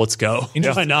 soup it up, let's go.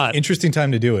 Why not? Interesting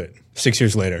time to do it. 6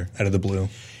 years later, out of the blue.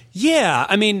 Yeah,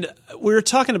 I mean, we were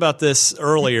talking about this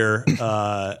earlier.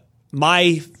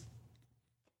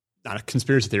 Not a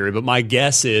conspiracy theory, but my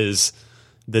guess is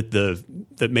that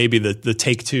maybe the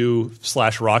Take-Two /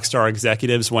 Rockstar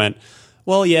executives went,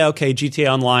 well, yeah, okay,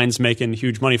 GTA Online's making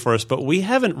huge money for us, but we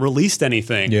haven't released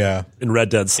anything In Red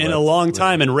Dead in a long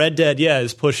time, and Red Dead,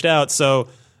 is pushed out. So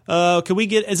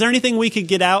is there anything we could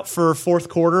get out for fourth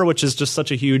quarter, which is just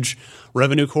such a huge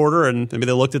revenue quarter? And maybe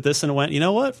they looked at this and went, you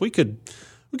know what, we could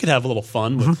have a little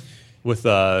fun with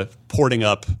porting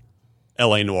up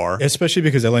L.A. Noire. Especially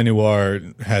because L.A. Noire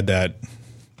had that,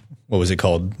 what was it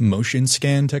called? Motion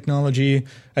scan technology,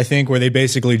 I think, where they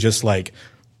basically just like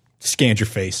scanned your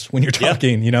face when you're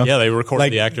talking, Yeah, they record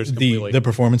the actors completely. The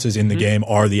performances in the game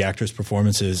are the actors'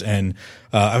 performances. And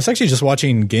I was actually just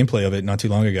watching gameplay of it not too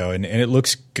long ago, and it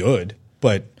looks good.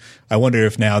 But I wonder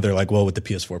if now they're like, well, with the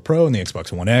PS4 Pro and the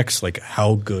Xbox One X, like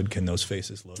how good can those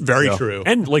faces look? Very true.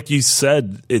 And like you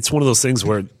said, it's one of those things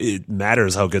where it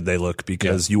matters how good they look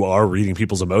because you are reading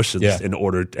people's emotions in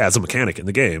order as a mechanic in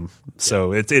the game.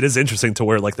 So it is interesting to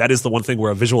where like that is the one thing where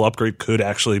a visual upgrade could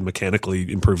actually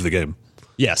mechanically improve the game.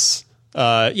 Yes.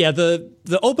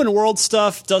 The open world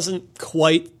stuff doesn't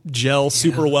quite gel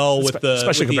super well with the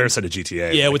especially in comparison to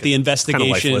GTA. Yeah, with the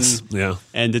investigation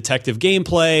and detective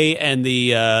gameplay, and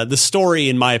the story,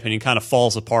 in my opinion, kind of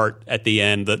falls apart at the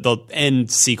end. The end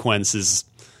sequence is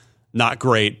not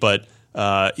great, but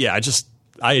I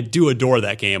do adore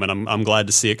that game, and I'm glad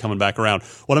to see it coming back around.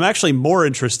 What I'm actually more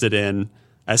interested in,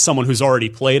 as someone who's already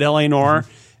played L.A. Noire,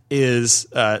 is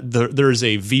there's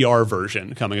a VR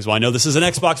version coming as well. I know this is an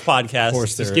Xbox podcast. Of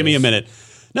course, just give me a minute.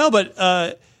 No, but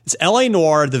it's L.A.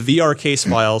 Noire, the VR case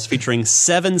files featuring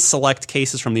 7 select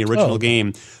cases from the original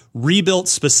game, rebuilt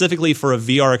specifically for a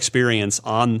VR experience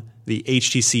on the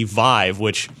HTC Vive,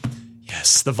 which,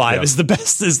 yes, the Vive is the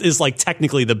best, is like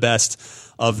technically the best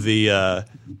of the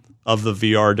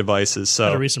VR devices. So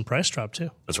Had a recent price drop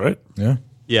too. That's right. Yeah.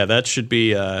 Yeah, that should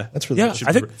be. That's really I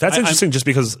think that's interesting just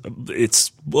because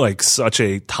it's like such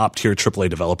a top tier AAA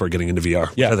developer getting into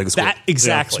VR. Yeah, I think it's that cool.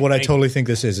 exactly. That's what I totally think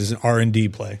this is an R&D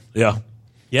play. Yeah.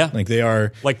 Yeah, Like they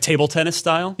are. like table tennis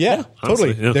style. Yeah, totally.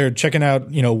 honestly, yeah. They're checking out,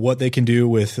 what they can do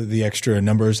with the extra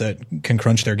numbers that can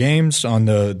crunch their games on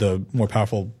the more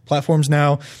powerful platforms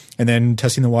now, and then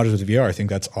testing the waters with VR. I think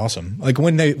that's awesome. Like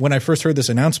when I first heard this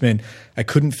announcement, I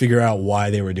couldn't figure out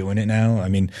why they were doing it now. I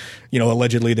mean,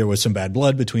 allegedly there was some bad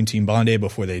blood between Team Bondi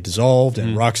before they dissolved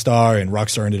and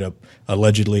Rockstar ended up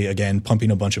allegedly again pumping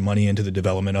a bunch of money into the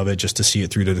development of it just to see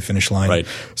it through to the finish line. Right.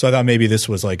 So I thought maybe this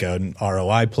was like an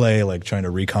ROI play, like trying to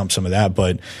recomp some of that,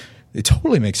 but it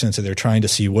totally makes sense that they're trying to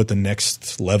see what the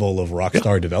next level of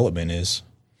Rockstar development is.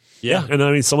 Yeah. And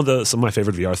I mean, some of my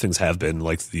favorite VR things have been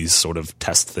like these sort of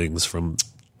test things from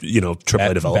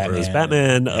AAA developers,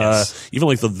 Batman, even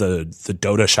like the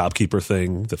Dota shopkeeper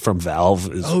thing from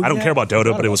Valve is. I don't care about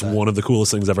Dota, but it was one of the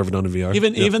coolest things I've ever done in VR.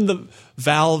 Even the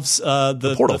Valve's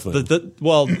the Portal thing.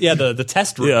 the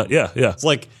test room. Yeah. It's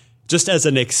like just as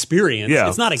an experience. Yeah,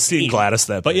 It's not a seeing game, Gladys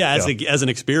that but big, as an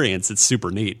experience, it's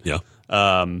super neat. Yeah.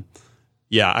 What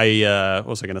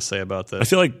was I going to say about this? I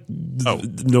feel like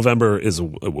November is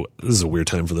a weird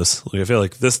time for this. Like I feel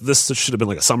like this should have been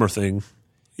like a summer thing.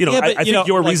 I think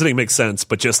your reasoning makes sense,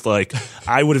 but just like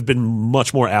I would have been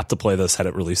much more apt to play this had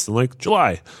it released in like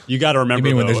July. You got to remember,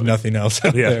 You mean when though, there's nothing else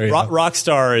out there?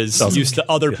 Rockstar is used to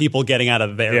other people getting out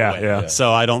of their way. Yeah.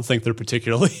 So I don't think they're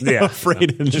particularly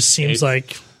afraid. It just seems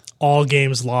like all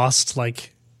games lost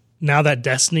like now that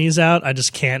Destiny's out, I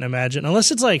just can't imagine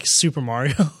unless it's like Super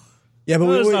Mario. Yeah,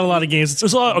 but There's not a lot of games.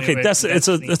 There's a lot. Okay,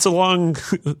 it's a long.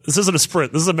 This isn't a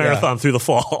sprint. This is a marathon through the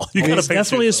fall. You got to pay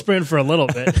definitely a attention. sprint for a little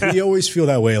bit. we always feel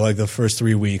that way, like the first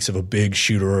 3 weeks of a big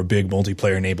shooter or a big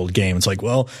multiplayer-enabled game. It's like,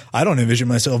 well, I don't envision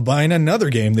myself buying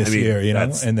another game this year, you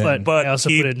know? And then, But I also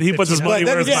he, put in he puts his money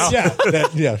where his mouth.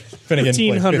 Finnegan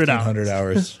played 1,500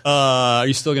 hours. Are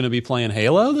you still going to be playing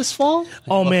Halo this fall?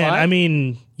 Oh Halo man, 5? I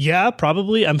mean, yeah,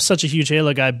 probably. I'm such a huge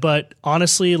Halo guy, but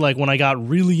honestly, like when I got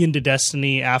really into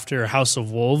Destiny after House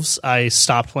of Wolves, I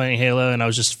stopped playing Halo and I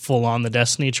was just full on the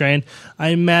Destiny train. I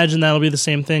imagine that'll be the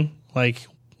same thing. Like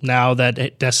now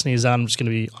that Destiny is out, I'm just going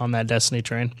to be on that Destiny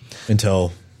train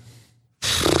Until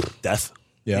Death.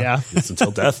 Yeah. It's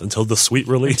until death, until the sweet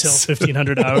release. Until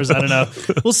 1,500 hours. I don't know.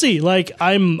 We'll see. Like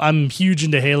I'm huge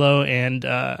into Halo, and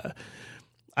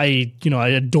I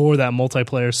adore that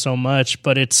multiplayer so much.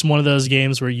 But it's one of those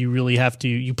games where you really have to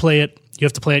You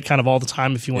have to play it kind of all the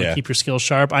time if you want to keep your skills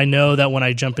sharp. I know that when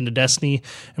I jump into Destiny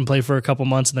and play for a couple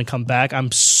months and then come back,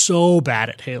 I'm so bad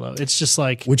at Halo. It's just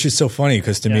like, which is so funny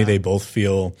because to me they both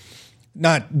feel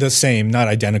not the same, not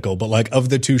identical, but like of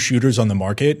the two shooters on the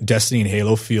market, Destiny and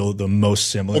Halo feel the most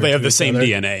similar. Well, they have to the each same other.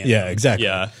 DNA. Yeah, exactly.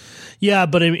 Yeah. yeah,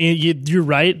 but you're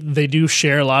right. They do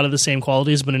share a lot of the same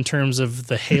qualities, but in terms of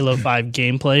the Halo 5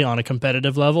 gameplay on a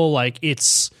competitive level, like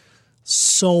it's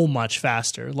so much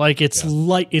faster. Like it's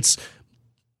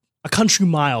a country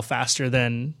mile faster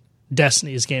than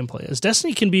Destiny's gameplay is.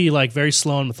 Destiny can be like very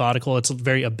slow and methodical. It's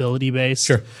very ability based.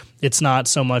 Sure. It's not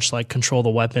so much like control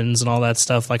the weapons and all that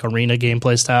stuff like arena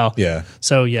gameplay style. Yeah.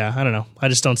 So yeah, I don't know. I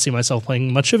just don't see myself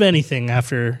playing much of anything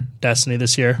after Destiny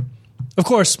this year. Of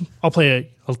course, I'll play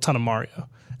a ton of Mario.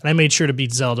 And I made sure to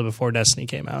beat Zelda before Destiny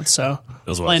came out. So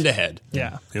Planned ahead.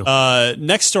 yeah.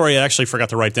 Next story I actually forgot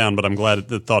to write down, but I'm glad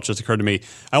the thought just occurred to me.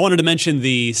 I wanted to mention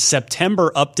the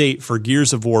September update for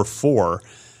Gears of War 4.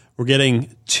 We're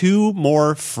getting 2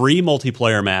 more free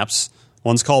multiplayer maps.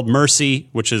 One's called Mercy,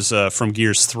 which is from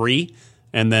Gears 3,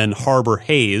 and then Harbor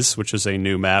Haze, which is a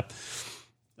new map.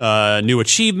 New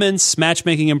achievements,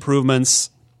 matchmaking improvements.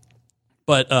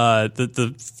 But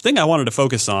the thing I wanted to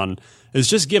focus on is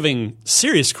just giving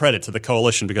serious credit to the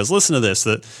Coalition, because listen to this.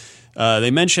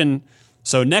 They mention,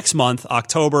 so next month,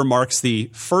 October, marks the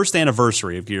first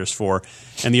anniversary of Gears 4,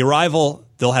 and the arrival,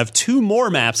 they'll have 2 more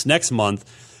maps next month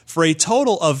for a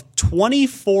total of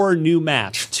 24 new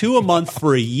maps, 2 a month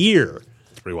for a year.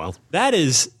 It's pretty wild. That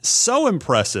is so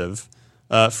impressive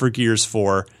for Gears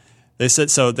 4. They said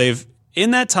so.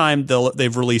 In that time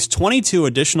they've released 22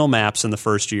 additional maps in the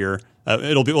first year.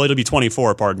 It'll be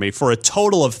 24, pardon me, for a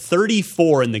total of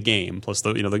 34 in the game, plus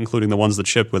including the ones that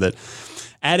shipped with it.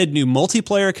 Added new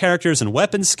multiplayer characters and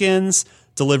weapon skins.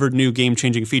 Delivered new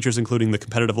game-changing features, including the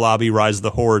competitive lobby, Rise of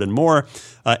the Horde, and more.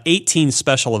 18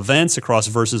 special events across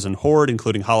Versus and Horde,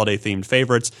 including holiday-themed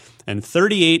favorites, and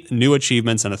 38 new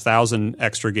achievements and 1,000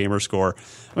 extra gamer score.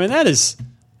 I mean, that is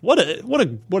what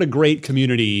a great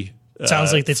community.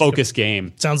 Sounds like they focused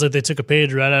game. Sounds like they took a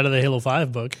page right out of the Halo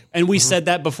 5 book. And we said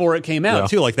that before it came out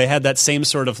too. Like they had that same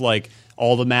sort of like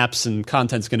all the maps and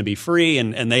content's going to be free,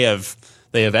 and they have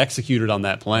executed on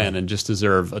that plan and just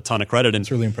deserve a ton of credit. And it's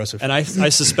really impressive. And I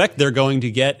suspect they're going to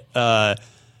get a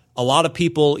lot of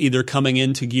people either coming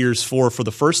into Gears 4 for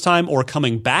the first time or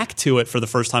coming back to it for the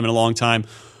first time in a long time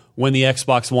when the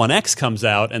Xbox One X comes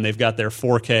out and they've got their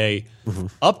 4K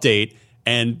update.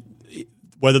 And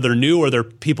whether they're new or they're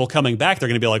people coming back, they're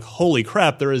going to be like, holy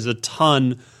crap, there is a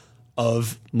ton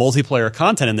of multiplayer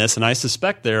content in this. And I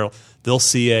suspect they'll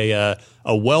see a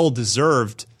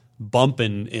well-deserved bump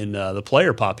in the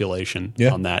player population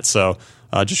on that. So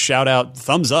just shout out,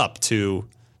 thumbs up to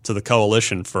the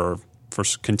Coalition for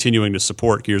continuing to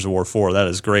support Gears of War 4. That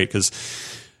is great, because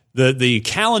the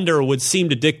calendar would seem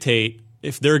to dictate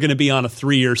if they're going to be on a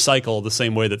 3-year cycle the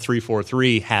same way that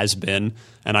 343 has been,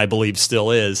 and I believe still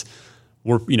is.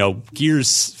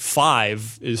 Gears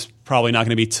 5 is probably not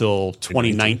going to be till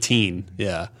 2019.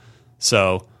 Yeah.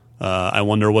 So I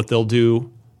wonder what they'll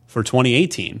do for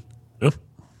 2018.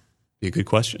 Be a good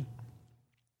question.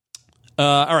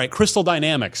 All right, Crystal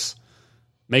Dynamics,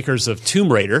 makers of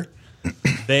Tomb Raider.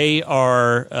 They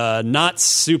are not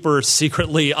super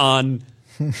secretly on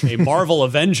a Marvel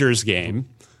Avengers game.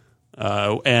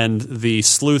 And the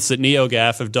sleuths at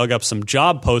NeoGAF have dug up some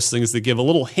job postings that give a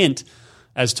little hint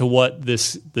as to what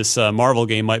this Marvel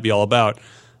game might be all about.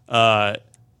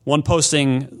 One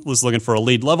posting was looking for a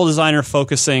lead level designer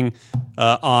focusing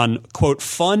on, quote,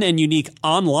 fun and unique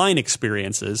online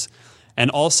experiences. And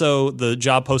also, the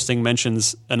job posting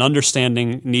mentions an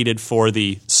understanding needed for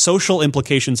the social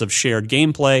implications of shared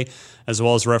gameplay, as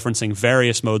well as referencing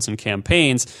various modes and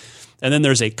campaigns. And then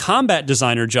there's a combat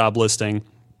designer job listing,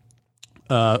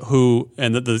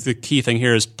 the key thing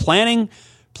here is plan,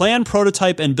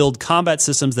 prototype, and build combat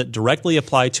systems that directly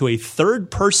apply to a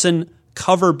third-person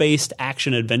cover-based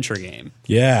action-adventure game.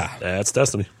 Yeah. That's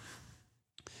Destiny.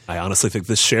 I honestly think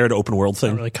this shared open world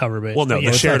thing. Not really cover-based. Well, no,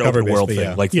 Yeah. the shared open world thing.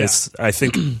 yeah. Like this, I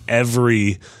think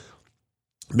every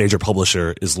major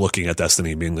publisher is looking at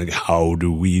Destiny being like, how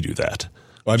do we do that?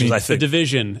 Well, I mean, Which is, I The think,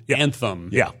 Division, Anthem.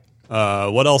 yeah.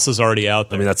 What else is already out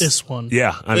there? I mean, that's This one.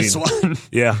 Yeah. This one.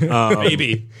 Yeah.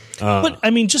 Maybe. But I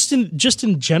mean, just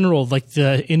in general, like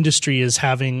the industry is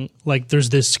having like there's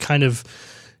this kind of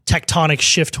tectonic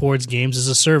shift towards games as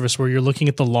a service where you're looking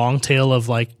at the long tail of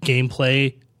like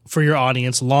gameplay for your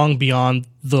audience long beyond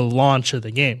the launch of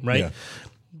the game, right? Yeah.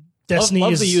 Destiny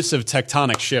love is the use of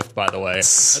tectonic shift, by the way.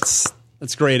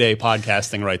 That's grade A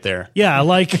podcasting right there. Yeah,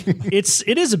 like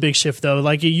it is a big shift though.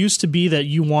 Like it used to be that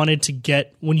you wanted to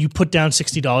get when you put down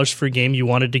 $60 for a game, you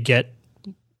wanted to get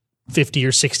 50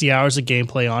 or 60 hours of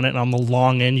gameplay on it, and on the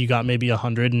long end you got maybe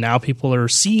 100. And now people are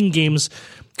seeing games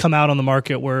come out on the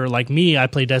market where, like me, I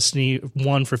play Destiny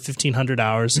 1 for 1,500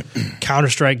 hours.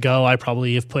 Counter-Strike Go, I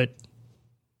probably have put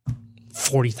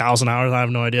 40,000 hours. I have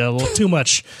no idea. A little too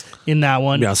much in that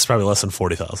one. Yeah, it's probably less than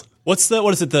 40,000. What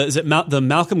is it? Is it the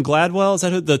Malcolm Gladwell? Is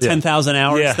that the 10,000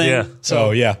 hours Yeah, thing? yeah.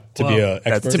 So, yeah, to be an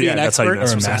expert. To be an that's how you expert know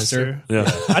or a it's master.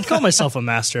 Yeah. I'd call myself a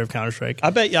master of Counter-Strike.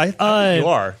 I bet I think you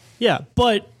are. Yeah,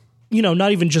 but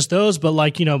not even just those, but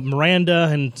like Miranda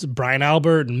and Brian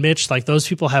Albert and Mitch, like those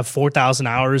people have 4,000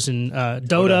 hours in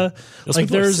Dota. Those Like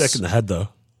people are there's sick in the head, though.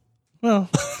 well,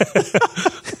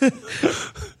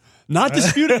 Not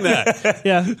disputing that.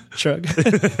 yeah, shrug.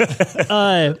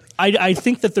 I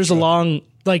think that there's a long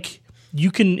like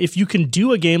if you can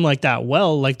do a game like that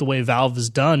well, like the way Valve has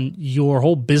done, your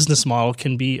whole business model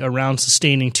can be around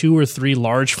sustaining 2 or 3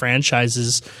 large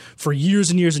franchises for years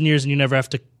and years and years, and you never have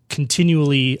to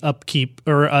continually upkeep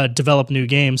or develop new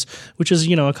games, which is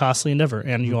a costly endeavor,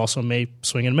 and you also may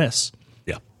swing and miss.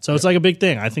 Yeah. So it's like a big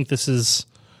thing. I think this is,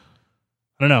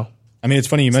 I don't know. I mean, it's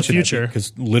funny you mentioned future. that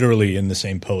because literally in the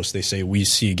same post, they say we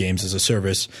see games as a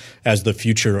service as the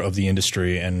future of the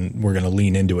industry, and we're going to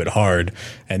lean into it hard.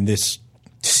 And this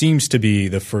seems to be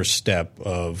the first step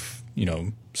of,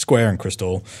 Square and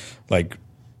Crystal, like,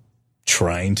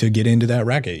 trying to get into that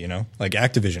racket, like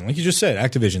Activision. Like you just said,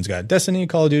 Activision's got Destiny,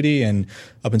 Call of Duty, and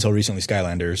up until recently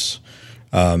Skylanders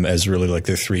as really like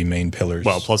their 3 main pillars.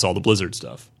 Well, plus all the Blizzard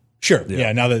stuff. Sure.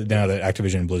 Yeah. Now that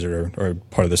Activision and Blizzard are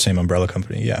part of the same umbrella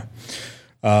company. Yeah.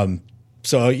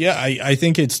 So yeah, I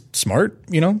think it's smart,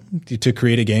 to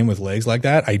create a game with legs like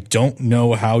that. I don't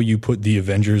know how you put the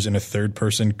Avengers in a third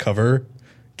person cover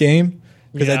game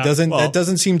because Yeah. that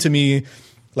doesn't seem to me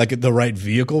like the right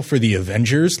vehicle for the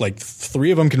Avengers. Like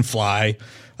 3 of them can fly.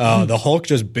 The Hulk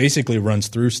just basically runs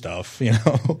through stuff,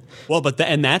 Well,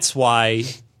 and that's why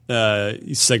you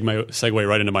segue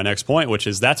right into my next point, which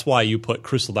is that's why you put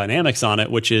Crystal Dynamics on it,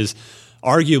 which is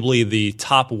arguably the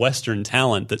top Western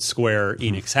talent that Square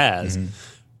Enix has.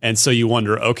 And so you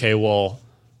wonder, okay, well,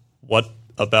 what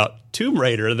about Tomb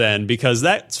Raider then? Because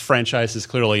that franchise is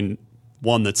clearly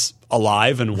one that's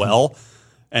alive and well.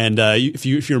 And if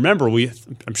you remember,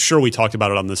 I'm sure we talked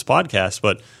about it on this podcast,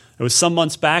 but it was some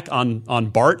months back on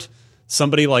BART,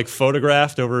 somebody like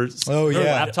photographed over their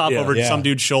laptop over some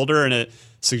dude's shoulder, and it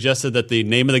suggested that the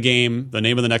name of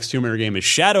the next Tomb Raider game is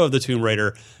Shadow of the Tomb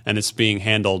Raider, and it's being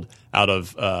handled out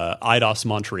of Eidos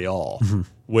Montreal,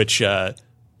 which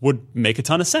would make a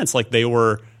ton of sense. Like they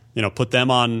were, put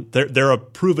them on. They're a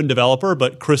proven developer,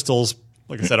 but Crystal's,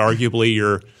 like I said, arguably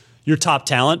your top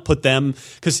talent. Put them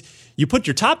because you put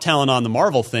your top talent on the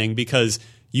Marvel thing because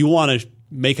you want to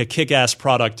make a kick-ass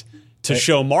product to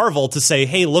show Marvel to say,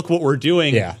 hey, look what we're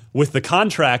doing with the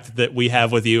contract that we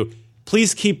have with you.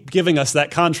 Please keep giving us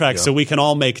that contract so we can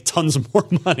all make tons more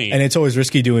money. And it's always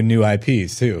risky doing new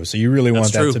IPs too. So you really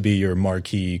want true. that to be your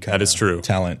marquee kind That is true.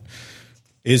 talent.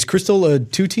 Is Crystal a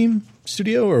 2-team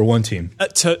studio or 1 team?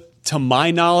 To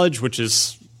my knowledge, which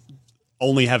is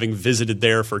only having visited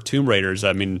there for Tomb Raiders,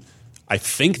 I mean, I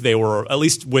think they were, at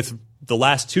least with the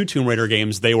last 2 Tomb Raider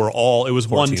games, it was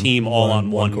one team all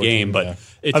on one game. team, But yeah.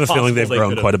 it's I have a feeling they've possible grown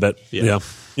could've- quite a bit. Yeah.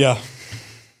 Yeah.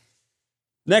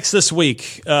 Next this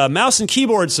week, mouse and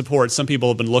keyboard support. Some people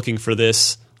have been looking for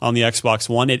this on the Xbox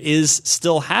One. It is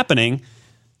still happening.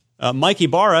 Mike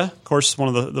Ibarra, of course,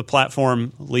 one of the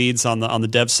platform leads on the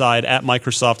dev side at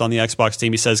Microsoft on the Xbox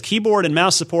team, he says keyboard and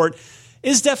mouse support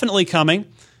is definitely coming.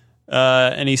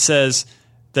 And he says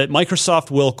that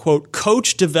Microsoft will, quote,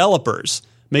 coach developers,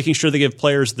 making sure they give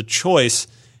players the choice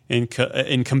in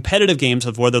competitive games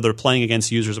of whether they're playing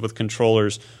against users with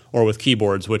controllers or with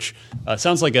keyboards, which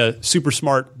sounds like a super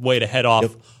smart way to head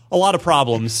off a lot of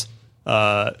problems,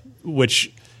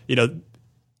 which,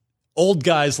 old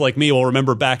guys like me will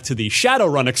remember back to the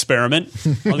Shadowrun experiment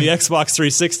on the Xbox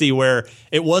 360, where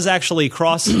it was actually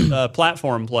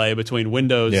cross-platform play between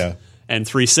Windows and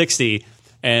 360.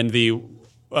 And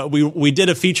we did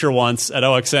a feature once at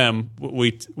OXM.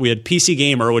 We had PC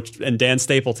Gamer and Dan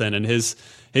Stapleton and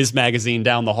his magazine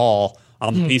down the hall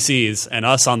on the PCs and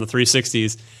us on the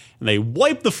 360s. And they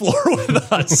wiped the floor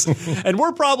with us. And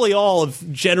we're probably all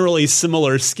of generally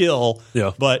similar skill.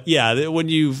 Yeah. But yeah, when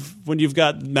you've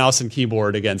got mouse and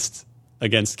keyboard against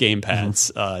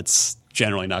gamepads, it's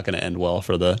generally not going to end well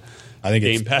for the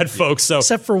gamepad folks. So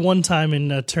except for one time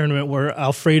in a tournament where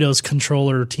Alfredo's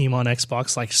controller team on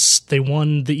Xbox, they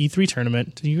won the E3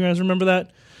 tournament. Do you guys remember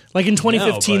that? Like in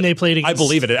 2015, they played against... I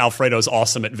believe it. Alfredo's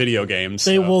awesome at video games.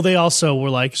 They also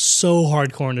were so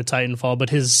hardcore into Titanfall, but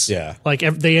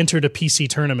they entered a PC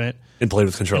tournament and played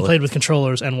with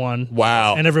controllers and won.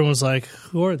 Wow! And everyone was like,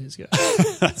 "Who are these guys?"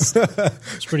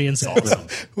 It's pretty insane. Awesome.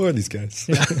 Who are these guys?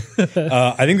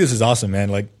 Yeah. I think this is awesome, man.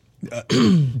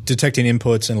 Detecting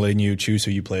inputs and letting you choose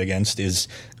who you play against is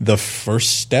the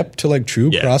first step to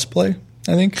true crossplay,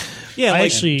 I think. Yeah,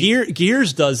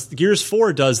 Gears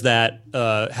 4 does that,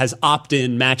 has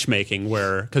opt-in matchmaking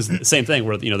because the same thing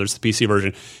where there's the PC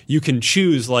version. You can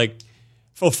choose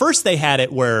first they had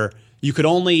it where you could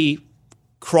only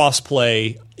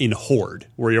cross-play in Horde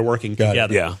where you're working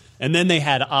together. Yeah. And then they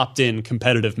had opt-in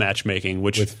competitive matchmaking,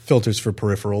 which with filters for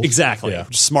peripherals. Exactly. Yeah.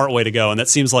 Smart way to go. And that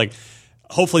seems like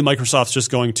hopefully Microsoft's just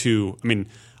going to,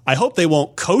 I hope they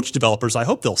won't coach developers. I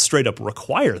hope they'll straight up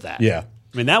require that. Yeah.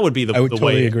 That would be the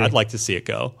way I'd like to see it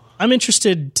go. I'm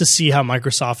interested to see how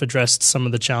Microsoft addressed some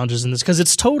of the challenges in this, because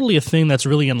it's totally a thing that's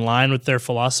really in line with their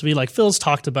philosophy. Phil's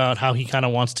talked about how he kind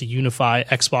of wants to unify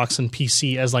Xbox and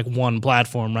PC as one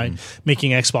platform, right?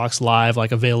 Making Xbox Live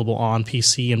available on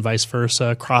PC and vice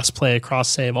versa, cross-play,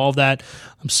 cross-save, all of that.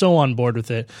 I'm so on board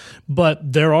with it. But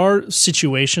there are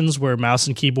situations where mouse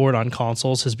and keyboard on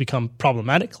consoles has become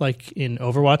problematic, like in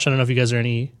Overwatch. I don't know if you guys are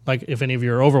if any of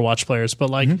you are Overwatch players, but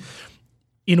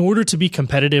in order to be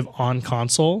competitive on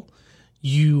console,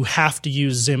 you have to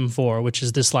use Zim 4, which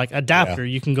is this adapter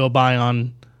you can go buy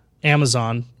on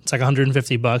Amazon. It's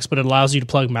 $150, but it allows you to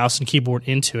plug mouse and keyboard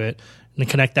into it and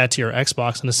connect that to your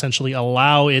Xbox and essentially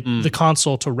allow the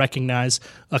console to recognize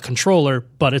a controller,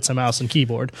 but it's a mouse and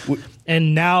keyboard.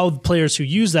 And now players who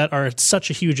use that are at such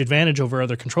a huge advantage over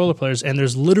other controller players, and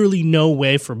there's literally no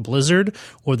way for Blizzard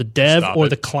or the dev or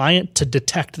the client to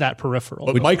detect that peripheral.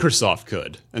 But Microsoft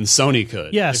could, and Sony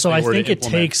could. Yeah, so I think it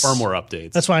takes firmware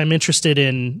updates. That's why I'm interested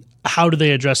in how do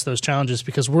they address those challenges,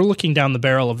 because we're looking down the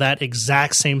barrel of that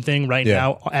exact same thing right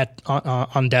now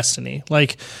on Destiny.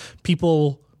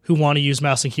 People who want to use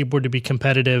mouse and keyboard to be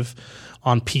competitive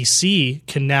on PC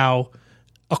can now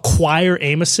acquire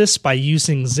aim assist by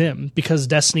using Zim, because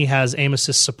Destiny has aim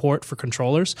assist support for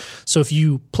controllers. So if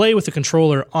you play with a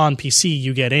controller on PC,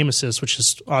 you get aim assist, which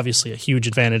is obviously a huge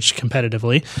advantage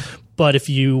competitively. But if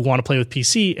you want to play with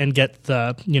PC and get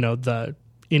the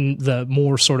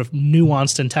more sort of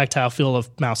nuanced and tactile feel of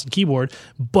mouse and keyboard,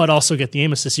 but also get the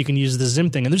aim assist, you can use the Zim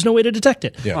thing, and there's no way to detect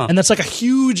it. Yeah. And that's a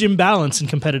huge imbalance in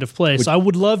competitive play. So I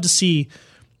would love to see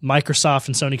Microsoft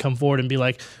and Sony come forward and be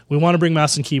like, we want to bring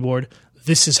mouse and keyboard.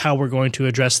 This is how we're going to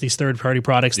address these third-party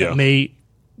products that may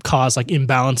cause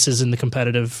imbalances in the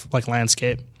competitive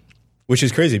landscape. Which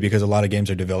is crazy, because a lot of games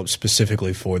are developed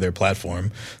specifically for their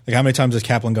platform. How many times has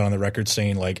Kaplan gone on the record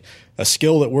saying a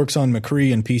skill that works on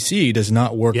McCree and PC does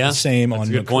not work the same on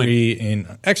McCree in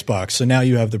Xbox? So now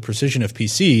you have the precision of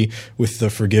PC with the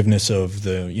forgiveness of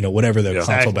the whatever the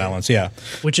console balance. Yeah,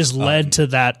 which has led to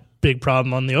that big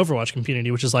problem on the Overwatch community,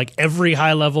 which is every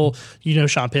high level.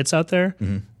 Sean Pitts out there.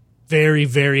 Mm-hmm. Very,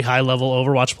 very high-level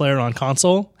Overwatch player on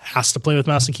console has to play with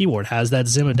mouse and keyboard, has that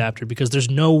Zim adapter, because there's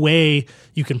no way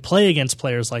you can play against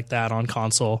players like that on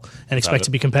console and expect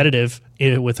to be competitive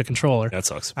with a controller. That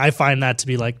sucks. I find that to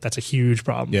be that's a huge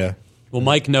problem. Yeah. Well,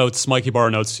 Mikey Barr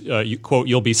notes, quote,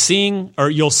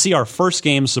 you'll see our first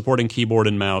game supporting keyboard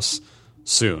and mouse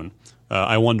soon.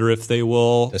 I wonder if they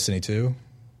will... Destiny 2?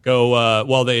 Go,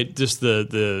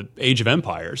 the Age of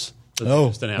Empires.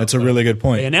 That's a really good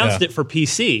point. They announced it for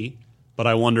PC, but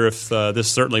I wonder if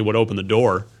this certainly would open the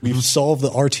door. We've solved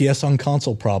the RTS on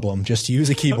console problem. Just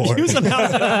use a keyboard. Use a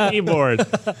mouse and a keyboard.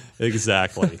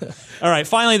 Exactly. All right,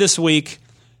 finally this week,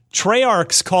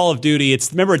 Treyarch's Call of Duty. It's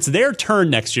their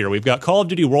turn next year. We've got Call of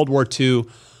Duty World War II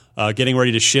getting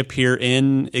ready to ship here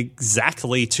in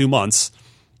exactly 2 months.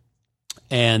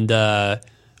 And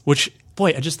which,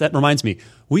 boy, that reminds me,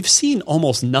 we've seen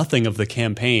almost nothing of the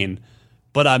campaign,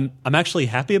 but I'm actually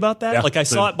happy about that. Yeah, like I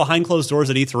saw it behind closed doors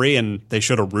at E3, and they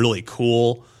showed a really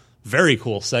cool, very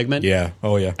cool segment. Yeah.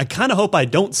 Oh yeah. I kind of hope I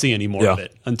don't see any more of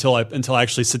it until I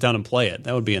actually sit down and play it.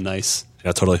 That would be a nice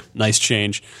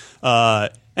change.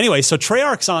 Anyway, so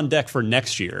Treyarch's on deck for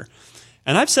next year,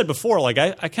 and I've said before, like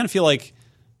I kind of feel like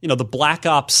the Black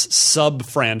Ops sub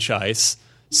franchise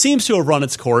seems to have run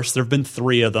its course. There have been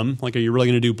 3 of them. Like, are you really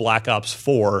going to do Black Ops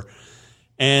 4?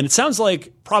 And it sounds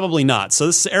like probably not. So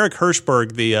this is Eric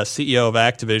Hirschberg, the CEO of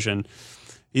Activision.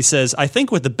 He says, I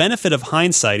think with the benefit of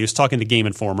hindsight, he was talking to Game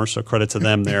Informer, so credit to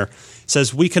them there,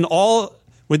 says we can all,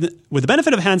 with the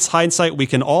benefit of hindsight, we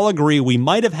can all agree we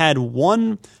might have had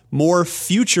one more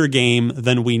future game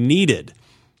than we needed.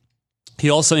 He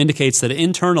also indicates that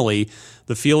internally,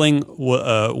 the feeling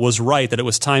was right that it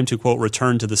was time to, quote,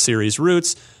 return to the series'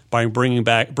 roots by bringing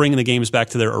the games back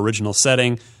to their original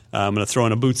setting. I'm going to throw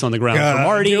in a boots on the ground for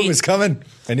Marty. I knew it was coming.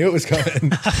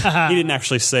 He didn't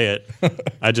actually say it.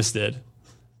 I just did.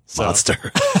 So.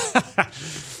 Monster.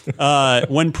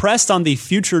 When pressed on the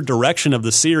future direction of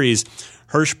the series,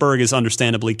 Hirschberg is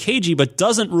understandably cagey, but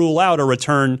doesn't rule out a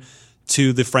return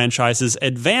to the franchise's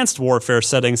advanced warfare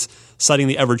settings, citing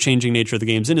the ever-changing nature of the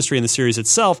games industry and the series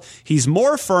itself. He's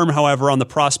more firm, however, on the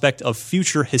prospect of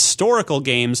future historical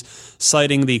games,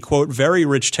 citing the, quote, very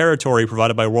rich territory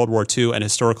provided by World War II and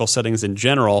historical settings in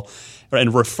general,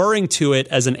 and referring to it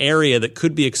as an area that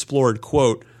could be explored,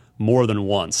 quote, more than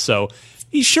once. So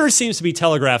he sure seems to be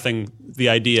telegraphing the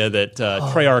idea that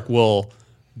Treyarch will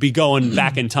be going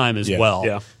back in time as well.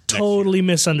 Yeah. Totally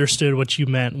misunderstood what you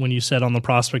meant when you said on the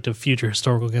prospect of future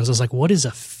historical games. I was like, what is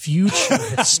a future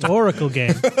historical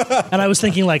game? And I was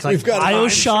thinking like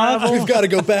BioShock. We've got to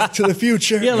go back to the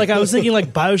future. Yeah, like I was thinking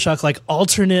like BioShock, like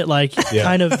alternate, like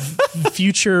kind of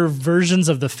future versions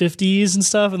of the 50s and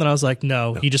stuff. And then I was like,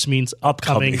 no, he just means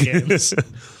upcoming games.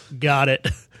 Got it.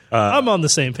 I'm on the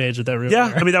same page with that.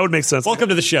 Yeah, I mean, that would make sense. Welcome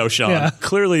to the show, Sean. Yeah.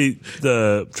 Clearly,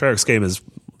 the Treyarch's game is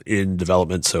in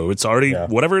development, so it's already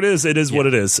whatever it is what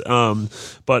it is.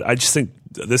 But I just think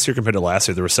this year compared to last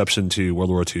year, the reception to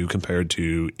World War II compared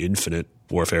to Infinite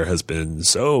Warfare has been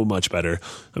so much better.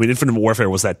 I mean, Infinite Warfare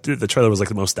was the trailer was like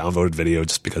the most downvoted video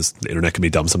just because the internet can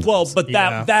be dumb sometimes. Well, but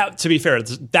that to be fair,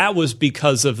 that was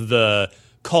because of the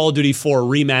Call of Duty 4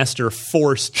 remaster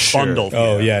forced bundle.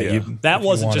 Oh yeah. That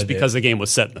wasn't just because the game was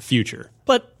set in the future.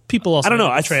 But people also I don't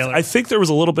know. Trailer. I think there was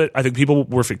a little bit. I think people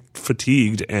were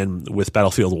fatigued, and with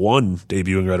Battlefield 1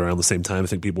 debuting right around the same time, I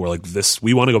think people were like, "This,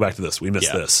 we want to go back to this. We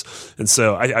missed this." And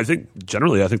so I think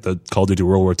generally, I think the Call of Duty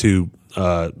World War II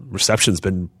reception's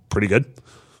been pretty good.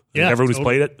 Yeah, everyone who's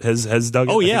played it has dug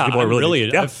it. Oh yeah, people are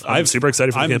really I'm super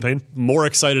excited for the I'm campaign. More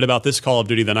excited about this Call of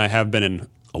Duty than I have been in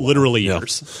literally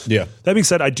years. Yeah. That being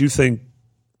said, I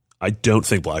don't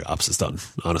think Black Ops is done,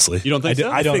 honestly. You don't think so?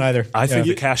 I don't either. I think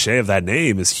the cachet of that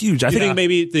name is huge. I think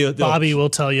maybe Bobby will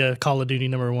tell you, Call of Duty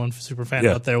 #1 super fan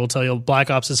out there will tell you Black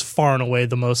Ops is far and away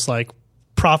the most like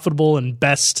profitable and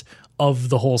best of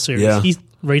the whole series. Yeah. He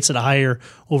rates it higher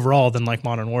overall than like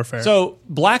Modern Warfare. So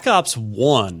Black Ops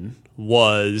 1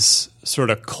 was sort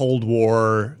of Cold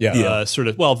War, sort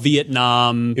of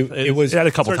Vietnam. It was it had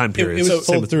a couple time periods. It was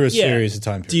told through a series of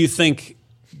time periods. Do you think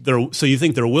you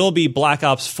think there will be Black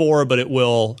Ops 4, but it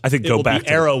will? I think go back.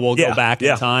 The era will go back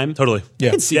in time. Totally. I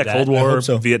can see that. Cold War,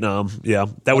 so. Vietnam. Yeah,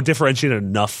 that would differentiate it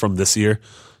enough from this year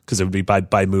because it would be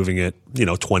by moving it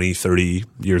 20, 30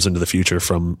 years into the future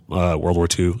from World War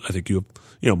II. I think you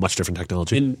have much different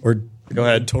technology. Or go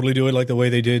ahead, totally do it like the way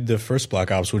they did the first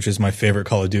Black Ops, which is my favorite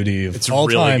Call of Duty of all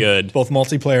really time, good. both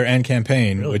multiplayer and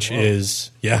campaign.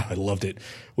 I loved it.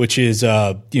 Which is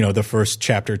the first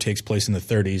chapter takes place in the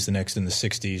 30s, the next in the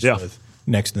 60s, the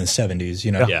next in the 70s.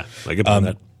 Yeah, I get behind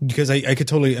that because I could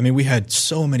totally. I mean, we had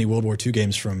so many World War II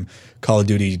games from Call of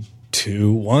Duty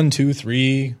 1, 2,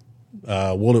 3.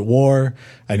 World at War.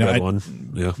 Big Red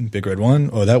 1. Yeah. Big Red 1.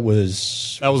 Oh, that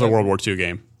was a World War II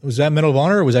game. Was that Medal of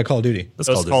Honor or was that Call of Duty? That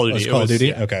was Call of Duty. Call of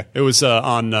Duty? Okay. It was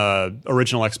on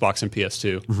original Xbox and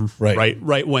PS2. Mm-hmm.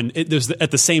 Right when there's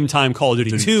at the same time Call of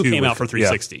Duty 2 came out for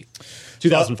 360.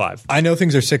 2005. I know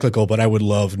things are cyclical, but I would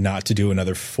love not to do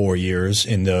another 4 years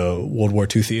in the World War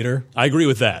II theater. I agree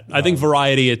with that. I think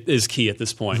variety is key at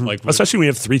this point. Like, especially when we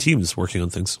have 3 teams working on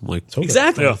things.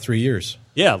 Exactly. 3 years.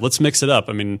 Yeah, let's mix it up.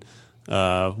 I mean,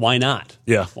 why not?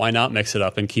 Yeah. Why not mix it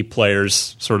up and keep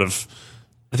players sort of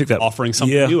I think that offering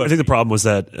something new? I think the problem was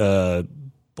that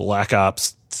Black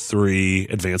Ops 3,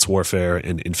 Advanced Warfare,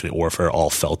 and Infinite Warfare all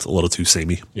felt a little too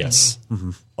samey. Yes.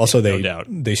 Also, doubt.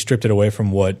 they stripped it away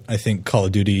from what I think Call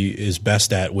of Duty is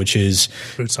best at, which is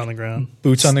Boots on the ground.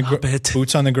 boots on Stop it.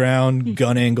 the ground,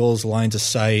 gun angles, lines of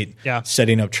sight, Yeah.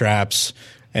 setting up traps.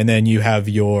 And then you have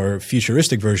your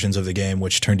futuristic versions of the game,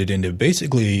 which turned it into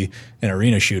basically an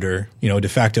arena shooter, de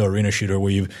facto arena shooter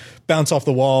where you bounce off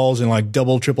the walls and like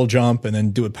double, triple jump and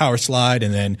then do a power slide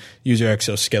and then use your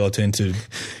exoskeleton to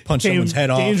punch someone's head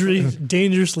off.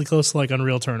 Dangerously close to like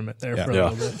Unreal Tournament there for a Yeah.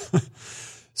 little bit.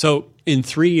 So in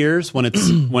 3 years, when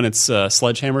it's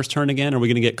Sledgehammer's turn again, are we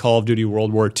going to get Call of Duty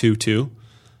World War II 2?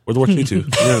 World War II 2.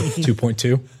 Yeah.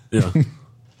 2.2. Yeah.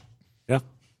 Yeah.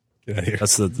 Get out of here.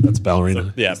 That's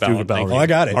ballerina. Yeah, Let's do the ballerina. Oh, I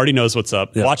got it. Already knows what's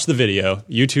up. Yeah. Watch the video.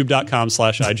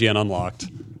 YouTube.com/IGN Unlocked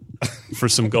for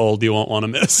some gold you won't want to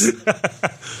miss.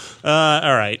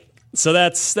 All right. So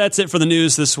that's it for the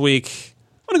news this week.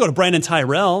 I want to go to Brandon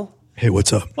Tyrell. Hey,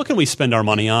 what's up? What can we spend our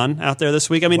money on out there this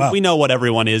week? I mean, Wow. we know what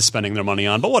everyone is spending their money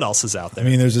on, but what else is out there? I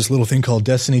mean, there's this little thing called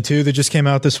Destiny 2 that just came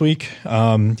out this week. You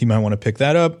might want to pick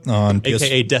that up on PS.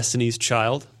 AKA Destiny's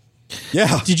Child.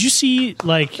 Yeah. Did you see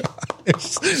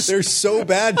They're so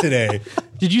bad today.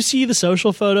 Did you see the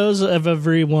social photos of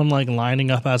everyone like lining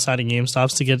up outside of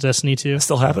GameStops to get Destiny 2?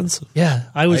 Still happens? Yeah,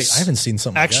 I was I haven't seen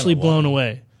something like that actually in a while. blown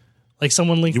away. Like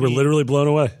someone linked You were me. literally blown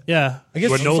away. Yeah. I guess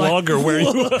You are no longer where you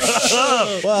were.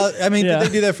 Well, I mean, Yeah. they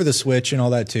do that for the Switch and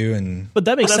all that too. And But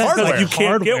that makes But sense. that's Like, hardware. You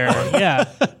can't get hardware. Yeah.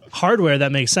 Hardware,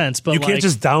 that makes sense. But You like, can't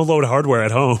just download hardware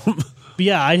at home. but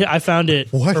yeah, I found it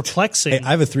what? perplexing. Hey, I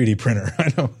have a 3D printer. I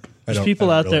don't. There's people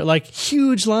out there, like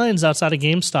huge lines outside of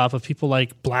GameStop of people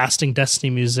like blasting Destiny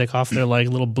music off their like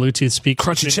little Bluetooth speakers.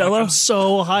 Crunchycello? Like, I'm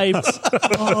so hyped.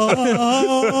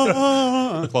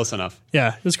 Close enough.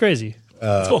 Yeah, it was crazy.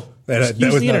 Cool. That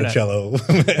use was the not internet. a cello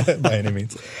by any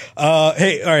means.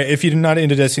 Hey, all right. If you're not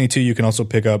into Destiny 2, you can also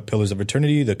pick up Pillars of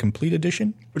Eternity, the complete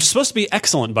edition. Which is supposed to be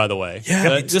excellent, by the way.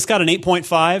 Yeah. It just got an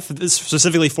 8.5, this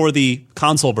specifically for the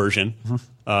console version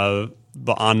on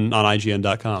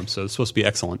IGN.com. So it's supposed to be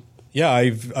excellent. Yeah,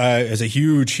 as a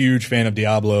huge fan of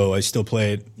Diablo, I still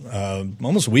play it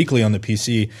almost weekly on the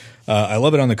PC. I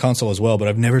love it on the console as well, but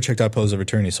I've never checked out Pillars of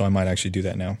Eternity, so I might actually do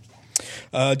that now.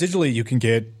 Digitally, you can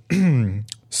get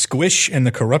Squish and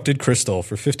the Corrupted Crystal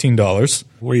for $15,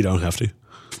 Or you don't have to.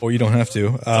 or you don't have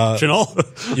to. Optional.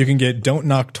 You can get Don't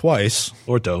Knock Twice.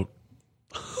 Or don't.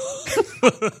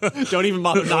 Don't even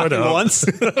bother knocking no. once.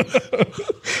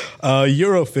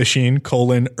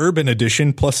 Eurofishing, Urban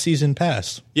Edition plus Season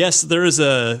Pass. Yes, there is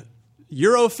a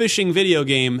Eurofishing video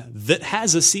game that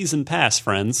has a season pass,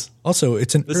 friends. Also,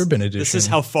 it's an Urban Edition. This is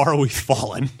how far we've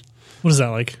fallen. What is that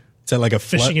like? Is that like a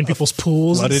Fishing in people's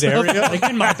pools, and flooded stuff? area? Like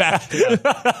in my back.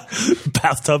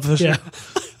 Bathtub fishing. Yeah.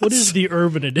 What is the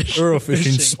urban edition?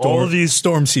 Eurofishing All of these-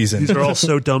 Storm Season. These are all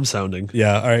so dumb sounding.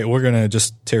 Yeah, all right, we're going to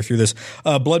just tear through this.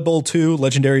 Blood Bowl 2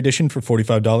 Legendary Edition for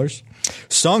 $45.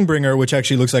 Songbringer, which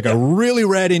actually looks like a really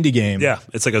rad indie game. Yeah,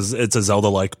 it's a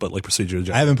Zelda-like, but like procedural.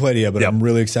 I haven't played it yet, but Yeah. I'm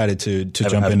really excited to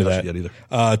jump haven't into touched that. it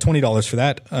yet $20 for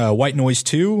that. White Noise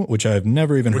 2, which I've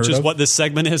never even heard Which is of, what this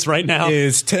segment is right now.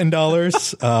 is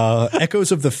 $10.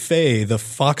 Echoes of the Fae, The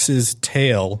Fox's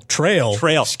Trail.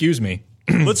 Excuse me.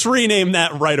 Let's rename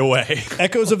that right away.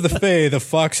 Echoes of the Fae, The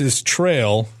Fox's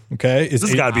Trail. Okay, is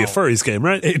This has got to be a furries game,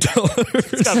 right?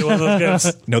 $8. It's got to be one of those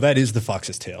games. No, that is The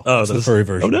Fox's Tale. Oh, That's the that's- furry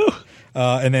version. Oh,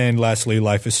 no. And then lastly,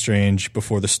 Life is Strange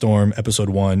Before the Storm, Episode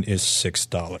 1 is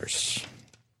 $6.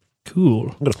 Cool. I'm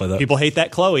going to play that. People hate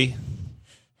that Chloe.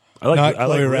 I like Not real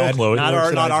Chloe Rad. Chloe. Not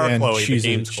our Chloe, the She's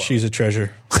game's Chloe. she's a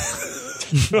treasure.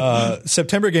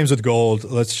 September Games with Gold.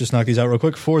 Let's just knock these out real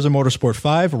quick. Forza Motorsport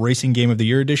 5 Racing Game of the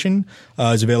Year Edition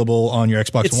is available on your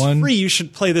Xbox It's One free. You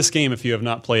should play this game if you have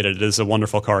not played it. It is a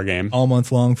wonderful car game. all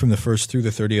month long from the 1st through the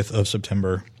 30th of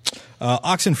September.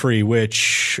 Oxenfree,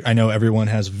 which I know everyone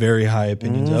has very high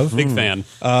opinions of. Big fan.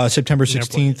 September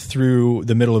 16th through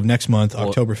the middle of next month,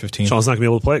 October 15th. Sean's not going to be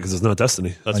able to play it because it's not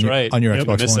Destiny. That's your- right. on your Yep,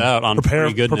 Xbox miss One. out on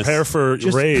free goodness. Prepare for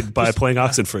Raid by playing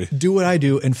Oxenfree. Do what I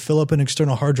do and fill up an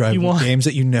external hard drive with want- games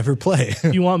that you never play.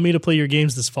 You want me to play your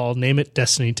games this fall? Name it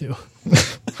Destiny 2.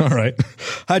 All right.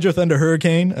 Hydro Thunder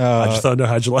Hurricane. Hydra Thunder,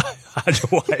 Hydra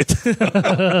White.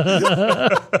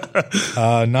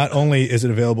 Not only is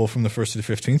it available from the 1st to the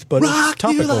 15th, but it's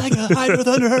topical. a Hydro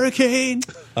Thunder Hurricane.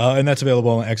 And that's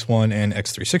available on X1 and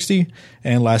X360.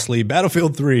 And lastly,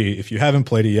 Battlefield 3, if you haven't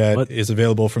played it yet, What? is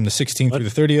available from the 16th through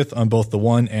the 30th on both the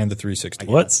 1 and the 360.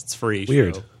 What? It's free.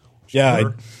 Weird. Show. Yeah,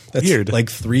 that's Weird. like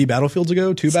 3 Battlefields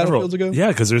ago, 2 Battlefields ago. Yeah,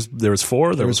 because there was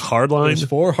 4. There was Hardline. There's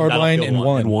 4, Hardline, and Battlefield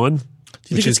 1. and 1. Do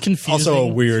Do you think it's confusing? Also a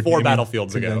weird 4 naming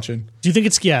Battlefields ago. convention. Do you think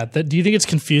it's do you think it's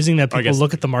confusing that people guess-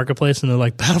 look at the marketplace and they're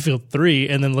like Battlefield 3,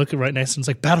 and then look at right next to it's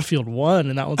like Battlefield 1,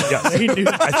 and that one's like way new.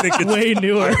 I think it's way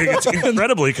newer. I think it's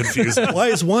incredibly confusing. Why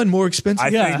is one more expensive? I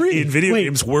Yeah. think in video Wait,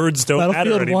 games, words don't matter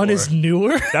Battlefield anymore. 1 is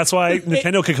newer. That's why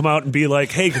Nintendo can come out and be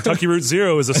like, "Hey, Kentucky Route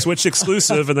Zero is a Switch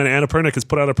exclusive," and then Annapurna has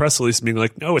put out a press release being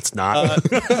like, "No, it's not.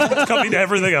 It's coming to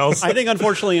everything else. I think,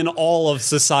 unfortunately, in all of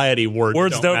society,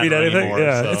 words don't mean matter anything. anymore,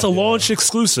 Yeah, so. it's a launch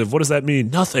exclusive. What does that mean?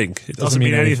 Nothing. It doesn't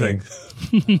mean anything.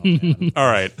 All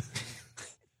right.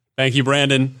 Thank you,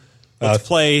 Brandon. Let's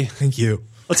play. Thank you.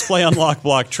 Let's play Unlock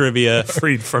Block Trivia.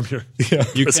 Freed from your.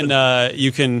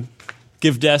 You can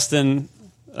give Destin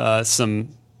some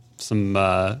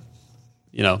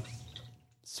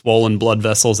swollen blood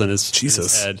vessels in his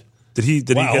Jesus. head. Did he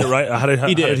get it right? How did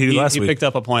he do last week? He picked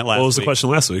up a point last week. What was the question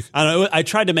last week? I don't know. I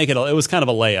tried to make it. It was kind of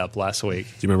a layup last week.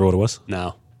 Do you remember what it was?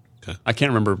 No. Okay. I can't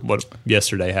remember what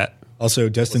yesterday had. Also,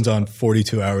 Destin's on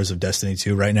 42 hours of Destiny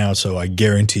 2 right now, so I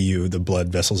guarantee you the blood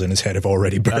vessels in his head have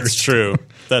already burst. That's true.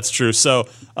 That's true. So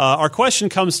our question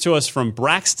comes to us from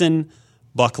Braxton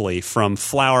Buckley from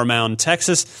Flower Mound,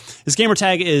 Texas. His gamer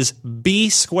tag is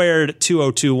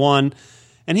B2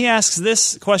 and he asks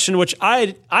this question, which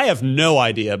I have no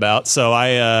idea about, so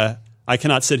I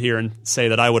cannot sit here and say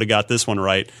that I would have got this one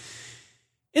right.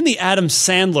 In the Adam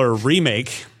Sandler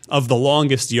remake of The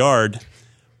Longest Yard,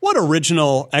 what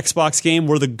original Xbox game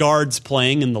were the guards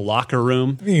playing in the locker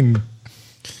room? I mean,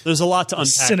 There's a lot to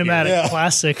unpack here. Cinematic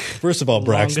classic. first of all,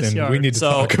 Braxton, Yard. we need to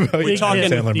So, talk about we're your talking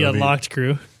Adam Sandler The movie. Unlocked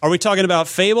crew. Are we talking about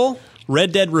Fable,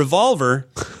 Red Dead Revolver,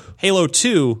 Halo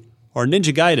 2, or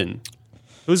Ninja Gaiden?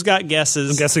 Who's got guesses?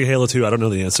 I'm guessing Halo 2. I don't know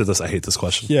the answer to this. I hate this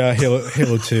question. Yeah,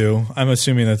 Halo 2. I'm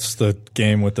assuming that's the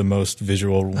game with the most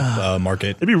visual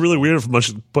market. It'd be really weird if a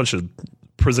bunch of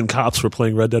prison cops were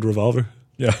playing Red Dead Revolver.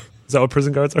 Yeah. Is that what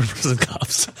prison guards are? Prison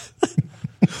cops.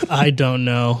 I don't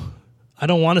know. I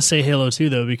don't want to say Halo 2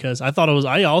 though, because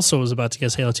I also was about to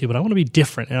guess Halo 2, but I want to be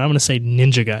different, and I'm going to say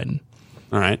Ninja Gaiden.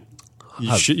 All right.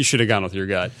 You should have gone with your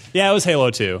gut. Yeah, it was Halo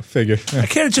 2. Figure. I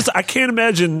can't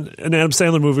imagine an Adam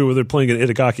Sandler movie where they're playing an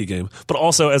Itagaki game. But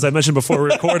also, as I mentioned before we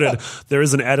recorded, there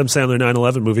is an Adam Sandler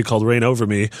 9/11 movie called Reign Over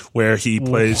Me where he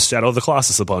plays Shadow of the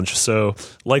Colossus a bunch. So,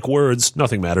 like words,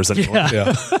 nothing matters anymore. Yeah.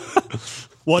 Yeah.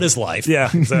 What is life? Yeah,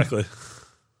 exactly.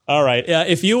 All right.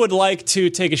 If you would like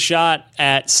to take a shot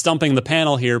at stumping the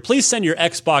panel here, please send your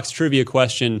Xbox trivia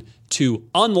question to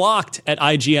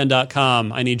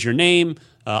unlocked@ign.com. I need your name,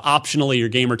 optionally your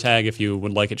gamer tag if you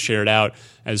would like it shared out,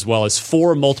 as well as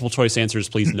 4 multiple choice answers.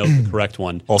 Please note the correct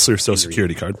one. Also, your social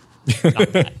security card.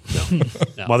 Not that.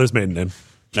 No. Mother's maiden name.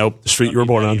 Nope. The street Don't you were need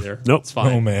born that on. either. Nope. It's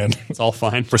fine. Oh, man. It's all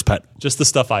fine. First pet. Just the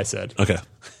stuff I said. Okay.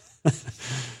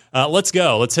 Let's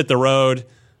go. Let's hit the road.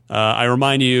 I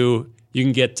remind you, you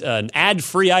can get an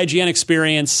ad-free IGN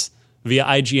experience via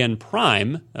IGN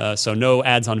Prime, so no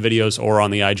ads on videos or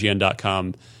on the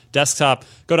IGN.com desktop.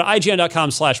 Go to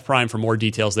IGN.com/Prime for more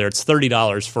details there. It's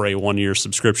 $30 for a 1-year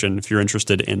subscription if you're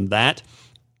interested in that.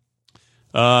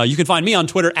 You can find me on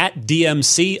Twitter at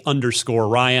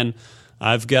DMC_Ryan.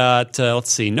 I've got,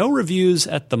 no reviews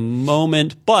at the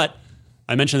moment, but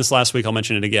I mentioned this last week. I'll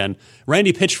mention it again.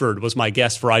 Randy Pitchford was my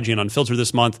guest for IGN Unfiltered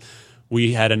this month.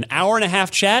 We had an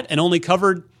hour-and-a-half chat and only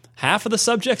covered half of the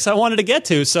subjects I wanted to get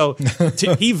to. So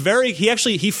he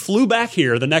flew back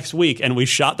here the next week and we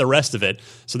shot the rest of it.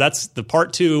 So that's the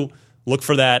part 2. Look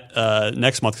for that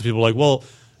next month because people are like, well,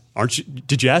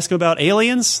 did you ask him about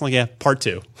aliens? Like, yeah, part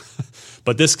 2.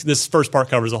 But this first part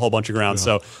covers a whole bunch of ground.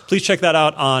 So please check that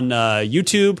out on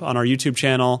YouTube, on our YouTube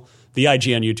channel, the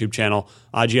IGN YouTube channel,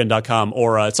 IGN.com,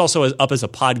 or it's also up as a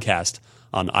podcast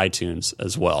on iTunes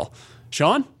as well.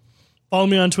 Sean? Follow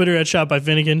me on Twitter at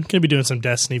ShopByFinnegan. Going to be doing some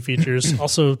Destiny features.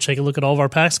 Also, take a look at all of our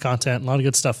PAX content. A lot of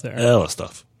good stuff there. A lot of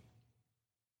stuff.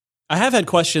 I have had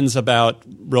questions about,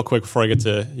 real quick before I get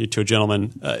to a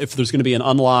gentleman, if there's going to be an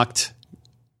unlocked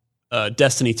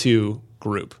Destiny 2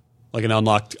 group, like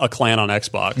a clan on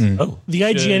Xbox. Oh. The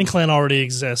IGN clan already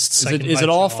exists. Is it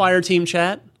all Fireteam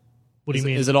chat? What do you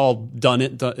mean? Is it all done?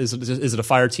 Is it a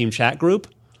Fireteam chat group?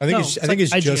 I think No, it's it's just like the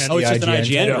IGN. Oh, it's just an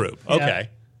IGN chat. group. Yeah. Okay.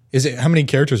 Is it how many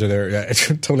characters are there? Yeah,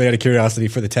 totally out of curiosity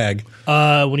for the tag.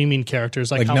 What do you mean characters?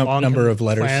 Like how long number can of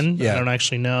letters? Clan? Yeah. I don't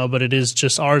actually know, but it is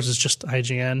just ours is just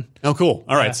IGN. Oh, cool.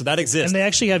 All right, Yeah. so that exists. And they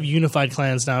actually have unified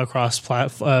clans now across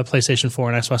PlayStation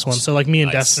 4 and Xbox One. So like me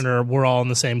and Nice. Destin we're all in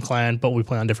the same clan, but we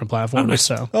play on different platforms. nice.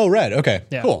 So Oh, right. Okay.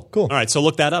 yeah. Cool. Cool. All right, so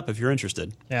look that up if you're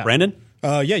interested. Yeah. Brandon?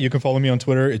 Yeah, you can follow me on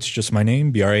Twitter. It's just my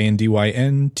name,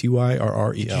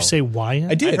 BRANDYNTYRREL. Did you say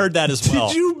YN? I did. I heard that as well.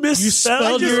 Did you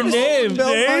misspell your name?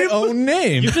 Spelled my own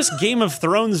name. You just Game of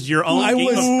Thrones your own I Game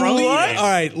was of Thrones. leading, name. all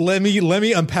right, let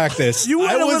me unpack this. You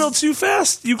went I a was- little too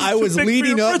fast. I was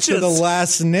leading up to the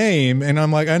last name, and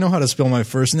I'm like, I know how to spell my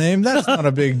first name. That's not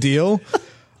a big deal.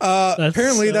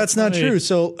 Apparently, so that's not funny. true.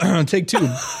 So take two.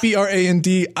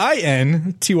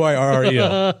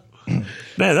 BRANDINTYRREL.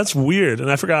 Man, that's weird. And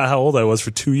I forgot how old I was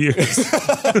for 2 years. Yeah,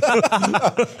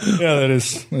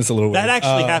 that's a little weird. That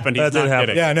actually happened. He's that did not happen.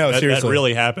 kidding. Yeah, no, that seriously.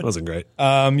 really That happened. wasn't great.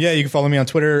 Yeah, you can follow me on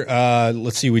Twitter.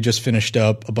 Let's see, we just finished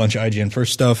up a bunch of IGN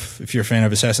First stuff. If you're a fan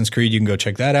of Assassin's Creed, you can go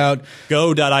check that out.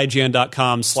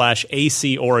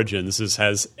 Go.ign.com/AC Origins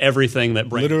has everything that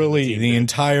Brandon and Literally the team the did.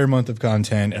 entire month of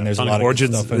content, and there's a ton lot of of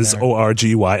good Origins stuff in is there.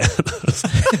 ORGYN.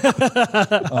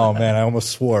 Oh man, I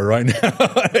almost swore right now.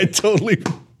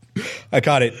 I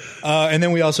caught it. And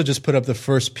then we also just put up the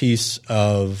first piece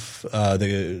of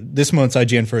this month's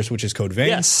IGN First, which is Code Vein.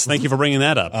 Yes, thank you for bringing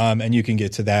that up. And you can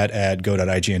get to that at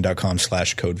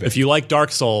go.ign.com/Code Vein. If you like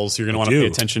Dark Souls, you're going to want to do. pay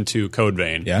attention to Code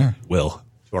Vein. Yeah. Will.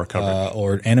 To our coverage.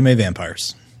 Or Anime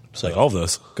Vampires. So Like all of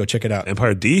those. go check it out.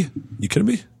 Empire D? You kidding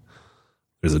me?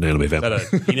 There's an anime Is that vampire.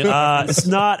 a penis? It's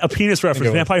not a penis reference.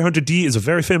 Go. Vampire Hunter D is a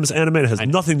very famous anime. It has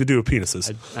nothing to do with penises.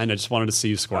 I just wanted to see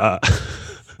you squirm.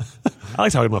 I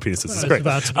like talking about penises. It's was great.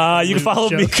 about to You can follow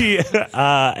me at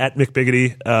Mick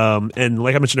Biggity. And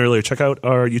like I mentioned earlier, check out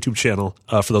our YouTube channel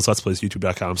for those Let's Plays,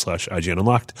 youtube.com/IGN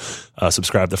Unlocked.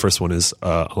 Subscribe. The first one is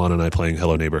Alana and I playing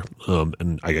Hello Neighbor.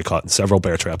 And I get caught in several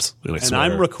bear traps. And and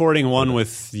I'm recording one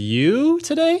with you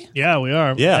today? Yeah, we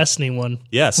are. Yeah. Destiny one.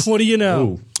 Yes. What do you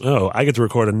know? Oh, I get to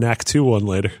record a Knack 2 one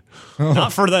later.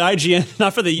 Not for the IGN,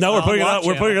 not for the No, we're putting it Unlocked up.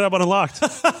 We're putting it up on Unlocked.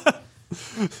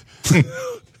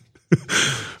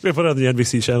 We put it on the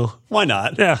NBC channel. Why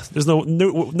not? Yeah, there's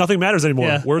nothing matters anymore.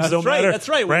 Yeah. Words That's don't right, matter. that's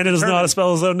right. We're Brandon doesn't know how to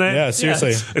spell his own name. Yeah,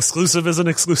 seriously. Exclusive isn't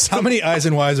exclusive. How many I's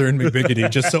and Y's are in McBiggity,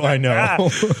 just so I know?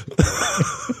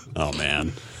 Oh,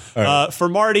 man. For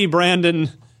Marty, Brandon,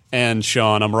 and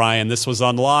Sean, I'm Ryan. This was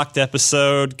Unlocked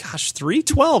episode,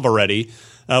 312 already.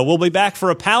 We'll be back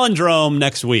for a palindrome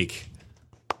next week.